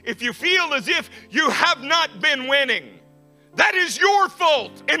satisfying, if you feel as if you have not been winning, that is your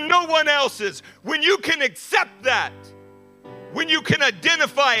fault and no one else's. When you can accept that, when you can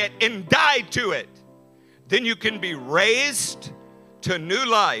identify it and die to it, then you can be raised to new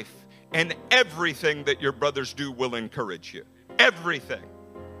life, and everything that your brothers do will encourage you. Everything.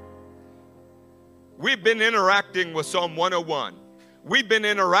 We've been interacting with Psalm 101. We've been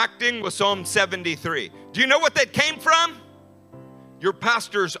interacting with Psalm 73. Do you know what that came from? Your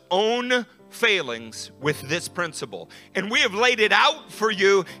pastor's own failings with this principle. And we have laid it out for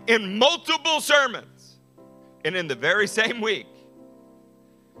you in multiple sermons. And in the very same week,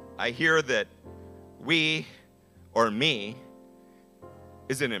 I hear that we, or me,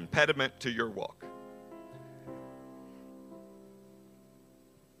 is an impediment to your walk.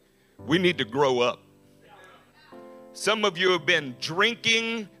 We need to grow up. Some of you have been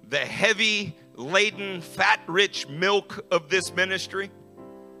drinking the heavy-laden, fat-rich milk of this ministry.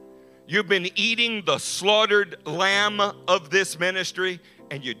 You've been eating the slaughtered lamb of this ministry,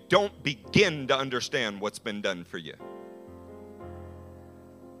 and you don't begin to understand what's been done for you.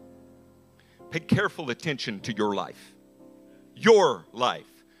 Pay careful attention to your life. Your life.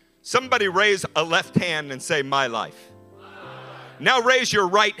 Somebody raise a left hand and say, my life. Now raise your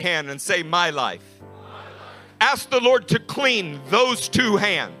right hand and say, my life. Ask the Lord to clean those two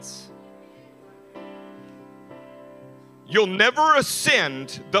hands. You'll never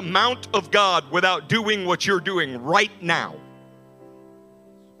ascend the mount of God without doing what you're doing right now.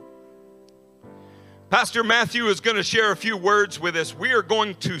 Pastor Matthew is going to share a few words with us. We are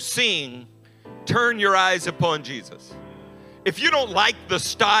going to sing, Turn Your Eyes Upon Jesus. If you don't like the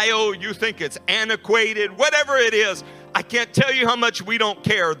style, you think it's antiquated, whatever it is, I can't tell you how much we don't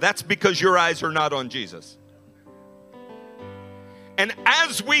care. That's because your eyes are not on Jesus. And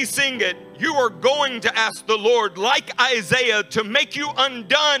as we sing it, you are going to ask the Lord, like Isaiah, to make you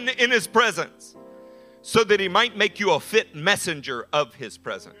undone in His presence, so that He might make you a fit messenger of His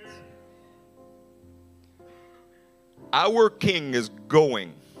presence. Our King is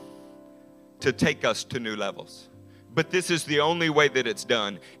going to take us to new levels. But this is the only way that it's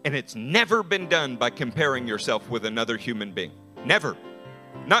done. And it's never been done by comparing yourself with another human being. Never.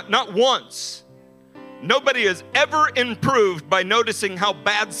 Not once. Nobody has ever improved by noticing how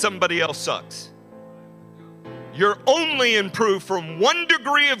bad somebody else sucks. You're only improved from one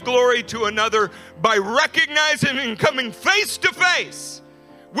degree of glory to another by recognizing and coming face to face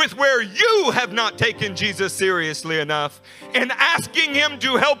with where you have not taken Jesus seriously enough and asking Him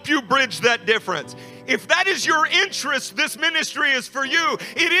to help you bridge that difference. If that is your interest, this ministry is for you.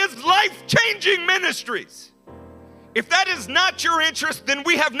 It is life-changing ministries. If that is not your interest, then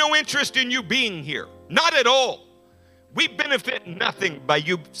we have no interest in you being here. Not at all. We benefit nothing by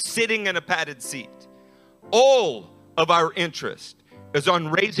you sitting in a padded seat. All of our interest is on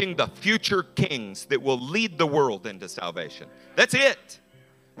raising the future kings that will lead the world into salvation. That's it.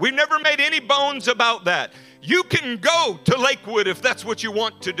 We've never made any bones about that. You can go to Lakewood if that's what you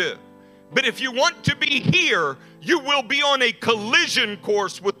want to do. But if you want to be here, you will be on a collision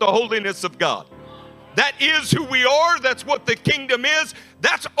course with the holiness of God. That is who we are. That's what the kingdom is.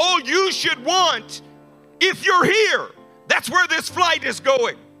 That's all you should want if you're here. That's where this flight is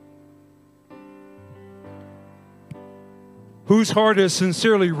going. Whose heart is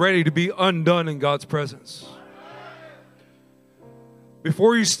sincerely ready to be undone in God's presence?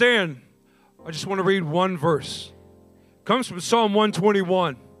 Before you stand, I just want to read one verse. It comes from Psalm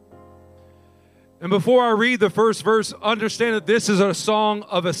 121. And before I read the first verse, understand that this is a song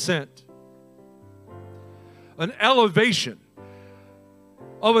of ascent, an elevation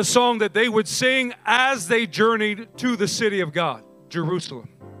of a song that they would sing as they journeyed to the city of God, Jerusalem,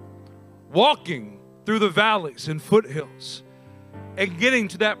 walking through the valleys and foothills and getting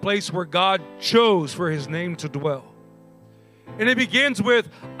to that place where God chose for his name to dwell. And it begins with,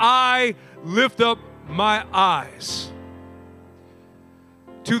 I lift up my eyes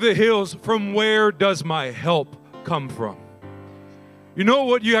to the hills. From where does my help come from? You know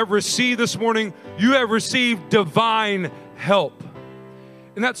what you have received this morning? You have received divine help.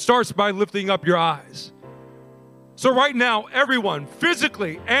 And that starts by lifting up your eyes. So right now, everyone,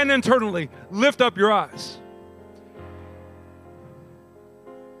 physically and internally, lift up your eyes.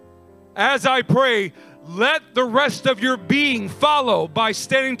 As I pray, let the rest of your being follow by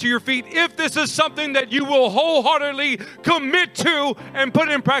standing to your feet if this is something that you will wholeheartedly commit to and put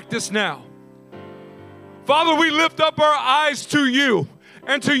in practice now. Father, we lift up our eyes to you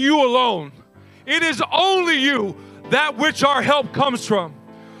and to you alone. It is only you that which our help comes from.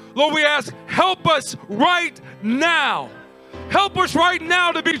 Lord, we ask, help us right now. Help us right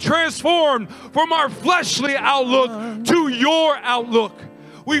now to be transformed from our fleshly outlook to your outlook.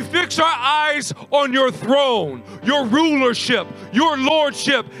 We fix our eyes on your throne, your rulership, your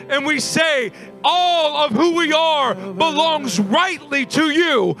lordship, and we say all of who we are belongs rightly to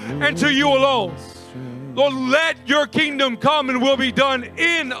you and to you alone. Lord, let your kingdom come and will be done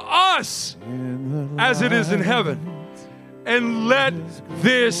in us as it is in heaven. And let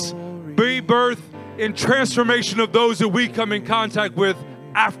this be birth in transformation of those that we come in contact with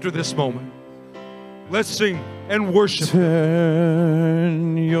after this moment. Let's sing and worship.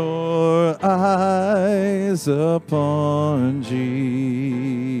 Turn your eyes upon Jesus.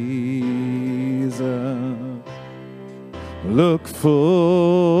 Look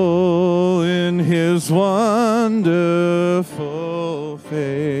full in his wonderful face,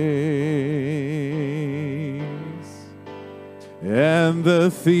 and the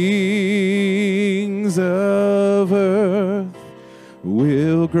things of earth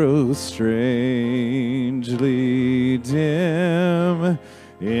will grow strangely dim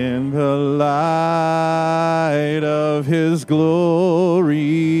in the light of his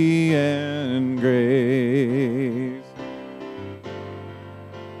glory and grace.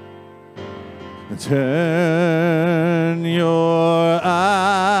 Turn your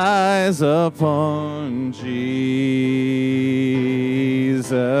eyes upon Jesus.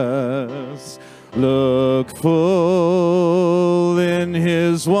 Look full in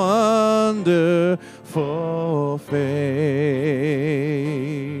his wonderful face,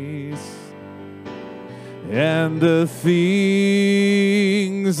 and the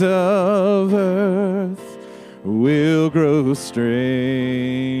things of earth will grow strangely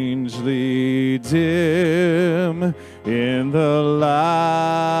dim in the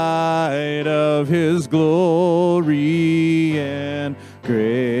light of his glory and grace.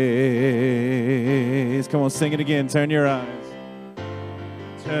 Come on, sing it again. Turn your eyes.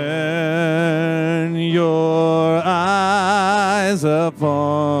 Turn your eyes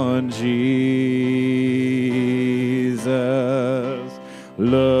upon Jesus.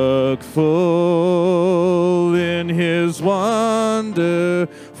 Look full in his wonderful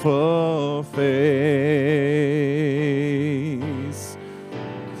face,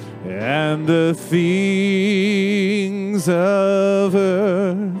 and the things of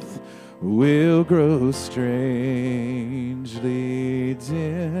earth will grow strangely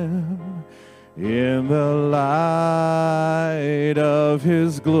dim in the light of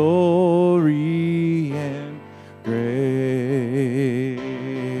his glory and grace.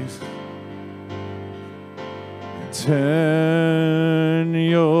 Turn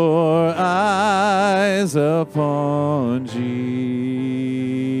your eyes upon Jesus.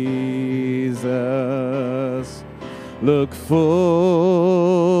 Look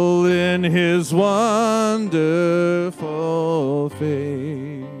full in his wonderful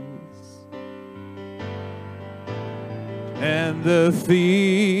face, and the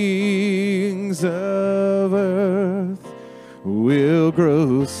things of earth will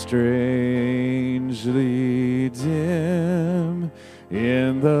grow strangely dim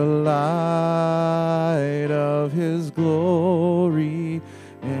in the light of his glory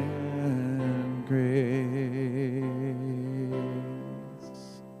and grace.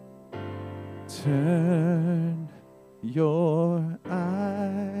 Turn your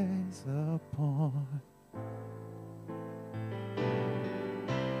eyes upon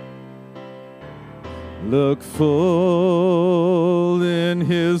Look full in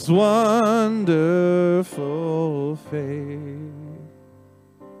his wonderful face,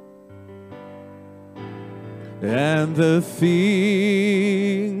 and the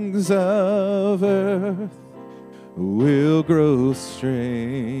things of earth will grow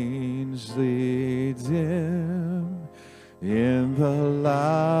strangely dim in the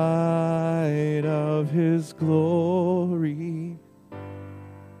light of his glory.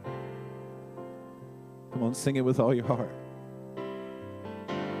 Come on, sing it with all your heart.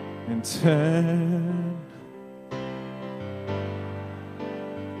 And turn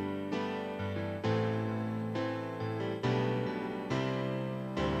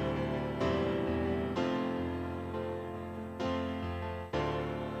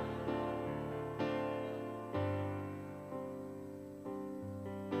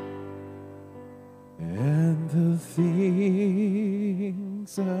and the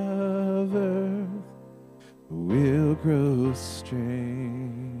things of earth will grow strangely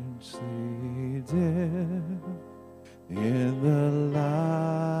dim in the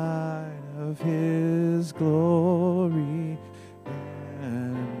light of his glory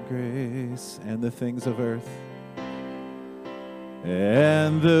and grace. And the things of earth,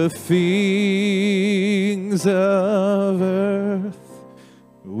 and the things of earth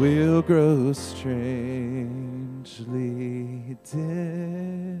will grow strangely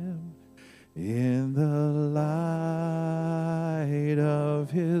dim in the light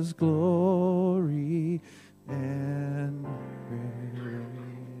of his glory and grace.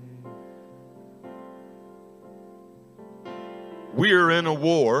 We're in a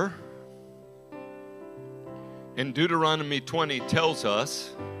war, and Deuteronomy 20 tells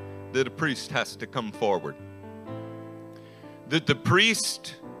us that a priest has to come forward. That the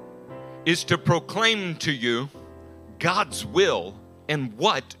priest is to proclaim to you God's will and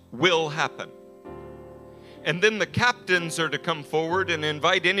what will happen. And then the captains are to come forward and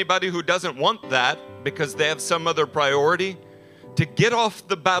invite anybody who doesn't want that because they have some other priority to get off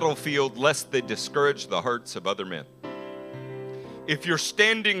the battlefield lest they discourage the hearts of other men. If you're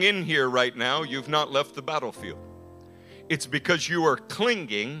standing in here right now, you've not left the battlefield. It's because you are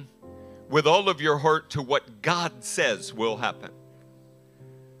clinging with all of your heart to what God says will happen.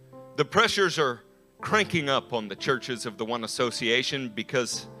 The pressures are cranking up on the churches of the One Association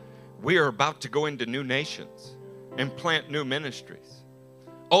because we are about to go into new nations and plant new ministries.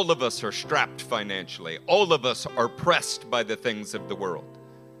 All of us are strapped financially. All of us are pressed by the things of the world.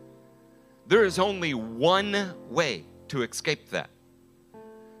 There is only one way to escape that.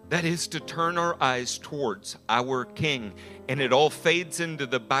 That is to turn our eyes towards our King, and it all fades into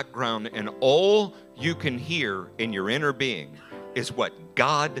the background, and all you can hear in your inner being is what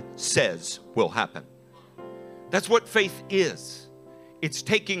God says will happen. That's what faith is. It's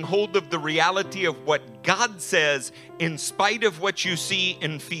taking hold of the reality of what God says in spite of what you see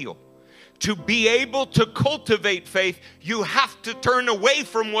and feel. To be able to cultivate faith, you have to turn away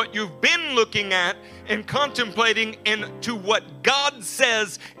from what you've been looking at and contemplating and to what God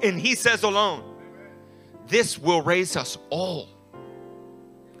says, and He says alone. This will raise us all.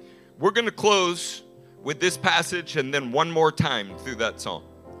 We're going to close with this passage and then one more time through that song,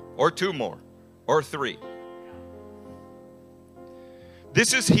 or two more, or three.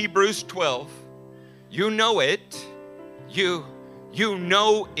 This is Hebrews 12. You know it. You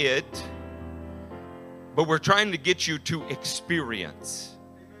know it. But we're trying to get you to experience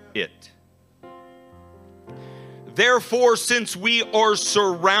it. Therefore, since we are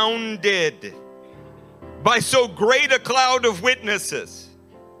surrounded by so great a cloud of witnesses,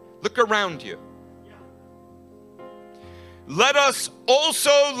 look around you. Let us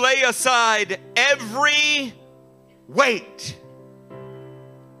also lay aside every weight.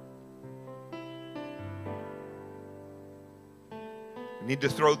 We need to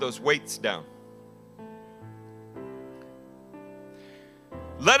throw those weights down.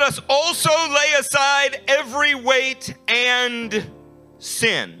 Let us also lay aside every weight and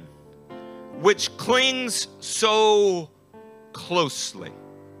sin, which clings so closely.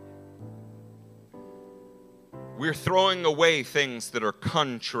 We're throwing away things that are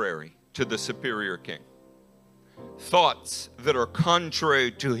contrary to the superior King. Thoughts that are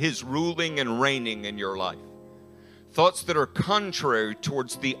contrary to His ruling and reigning in your life. Thoughts that are contrary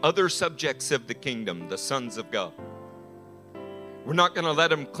towards the other subjects of the kingdom, the sons of God. We're not going to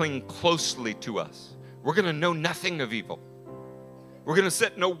let them cling closely to us. We're going to know nothing of evil. We're going to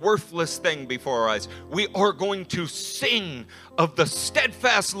set no worthless thing before our eyes. We are going to sing of the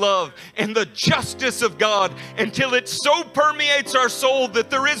steadfast love and the justice of God until it so permeates our soul that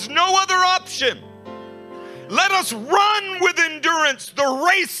there is no other option. Let us run with endurance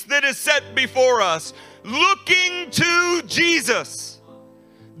the race that is set before us, looking to Jesus,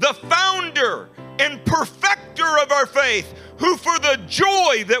 the founder and perfecter of our faith, who for the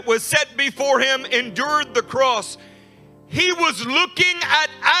joy that was set before him endured the cross. He was looking at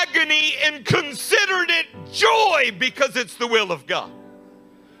agony and considered it joy because it's the will of God.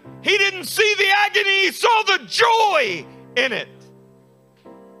 He didn't see the agony, he saw the joy in it.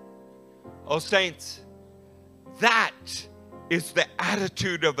 Oh, saints, that is the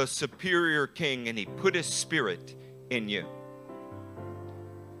attitude of a superior king, and he put his spirit in you.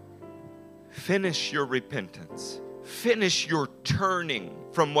 Finish your repentance. Finish your turning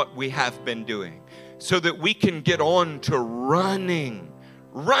from what we have been doing so that we can get on to running,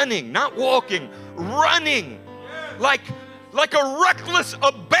 not walking, running like a reckless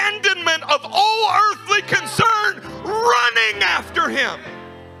abandonment of all earthly concern, running after him.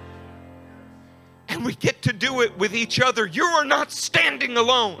 And we get to do it with each other. You are not standing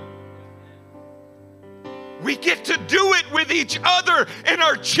alone. We get to do it with each other, and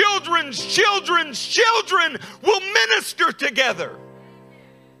our children's children will minister together.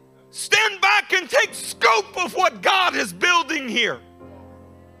 Stand back and take scope of what God is building here.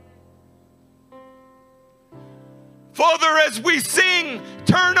 Father, as we sing,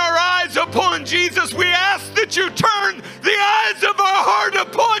 turn our eyes upon Jesus, we ask that you turn the eyes of our heart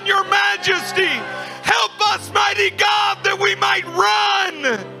upon your majesty. Help us, mighty God, that we might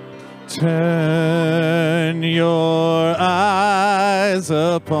run. Turn your eyes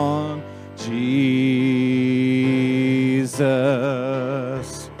upon Jesus.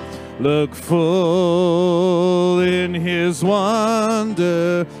 Look full in his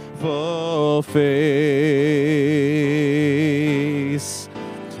wonderful face,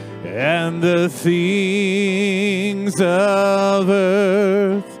 and the things of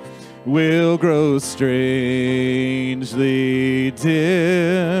earth will grow strangely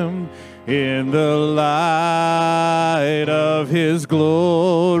dim in the light of his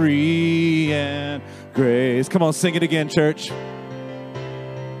glory and grace. Come on, sing it again, church.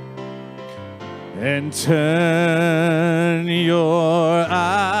 And turn your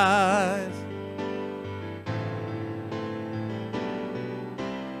eyes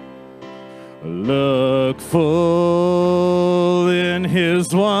look full in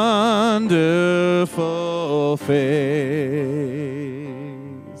his wonderful face,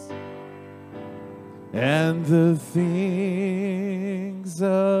 and the things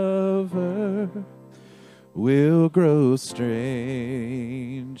of earth will grow strangely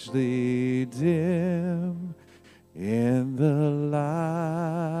dim in the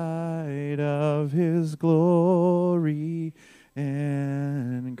light of his glory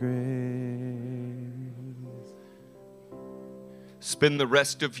and grace. Spend the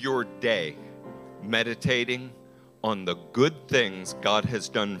rest of your day meditating on the good things God has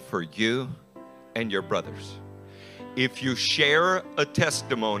done for you and your brothers. If you share a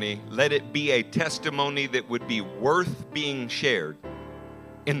testimony, let it be a testimony that would be worth being shared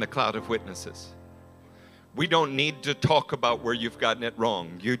in the cloud of witnesses. We don't need to talk about where you've gotten it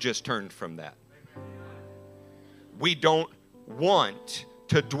wrong. You just turned from that. We don't want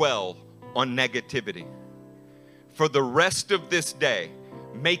to dwell on negativity. For the rest of this day,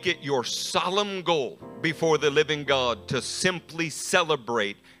 make it your solemn goal before the living God to simply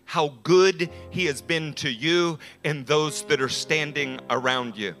celebrate how good he has been to you and those that are standing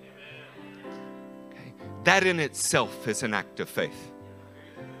around you. Okay? That in itself is an act of faith.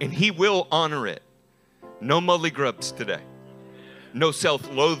 And he will honor it. No mully grubs today. No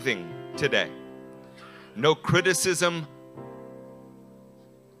self-loathing today. No criticism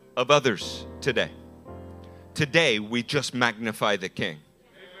of others today. Today, we just magnify the King.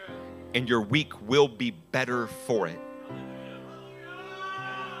 And your week will be better for it.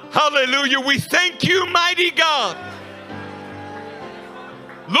 Hallelujah. We thank you, mighty God.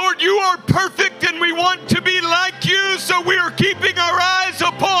 Lord, you are perfect and we want to be like you, so we are keeping our eyes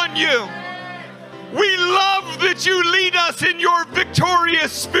upon you. We love that you lead us in your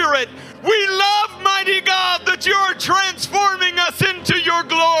victorious spirit. We love, mighty God, that you are transforming us into your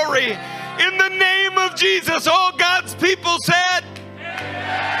glory. In the name of Jesus, all God's people said,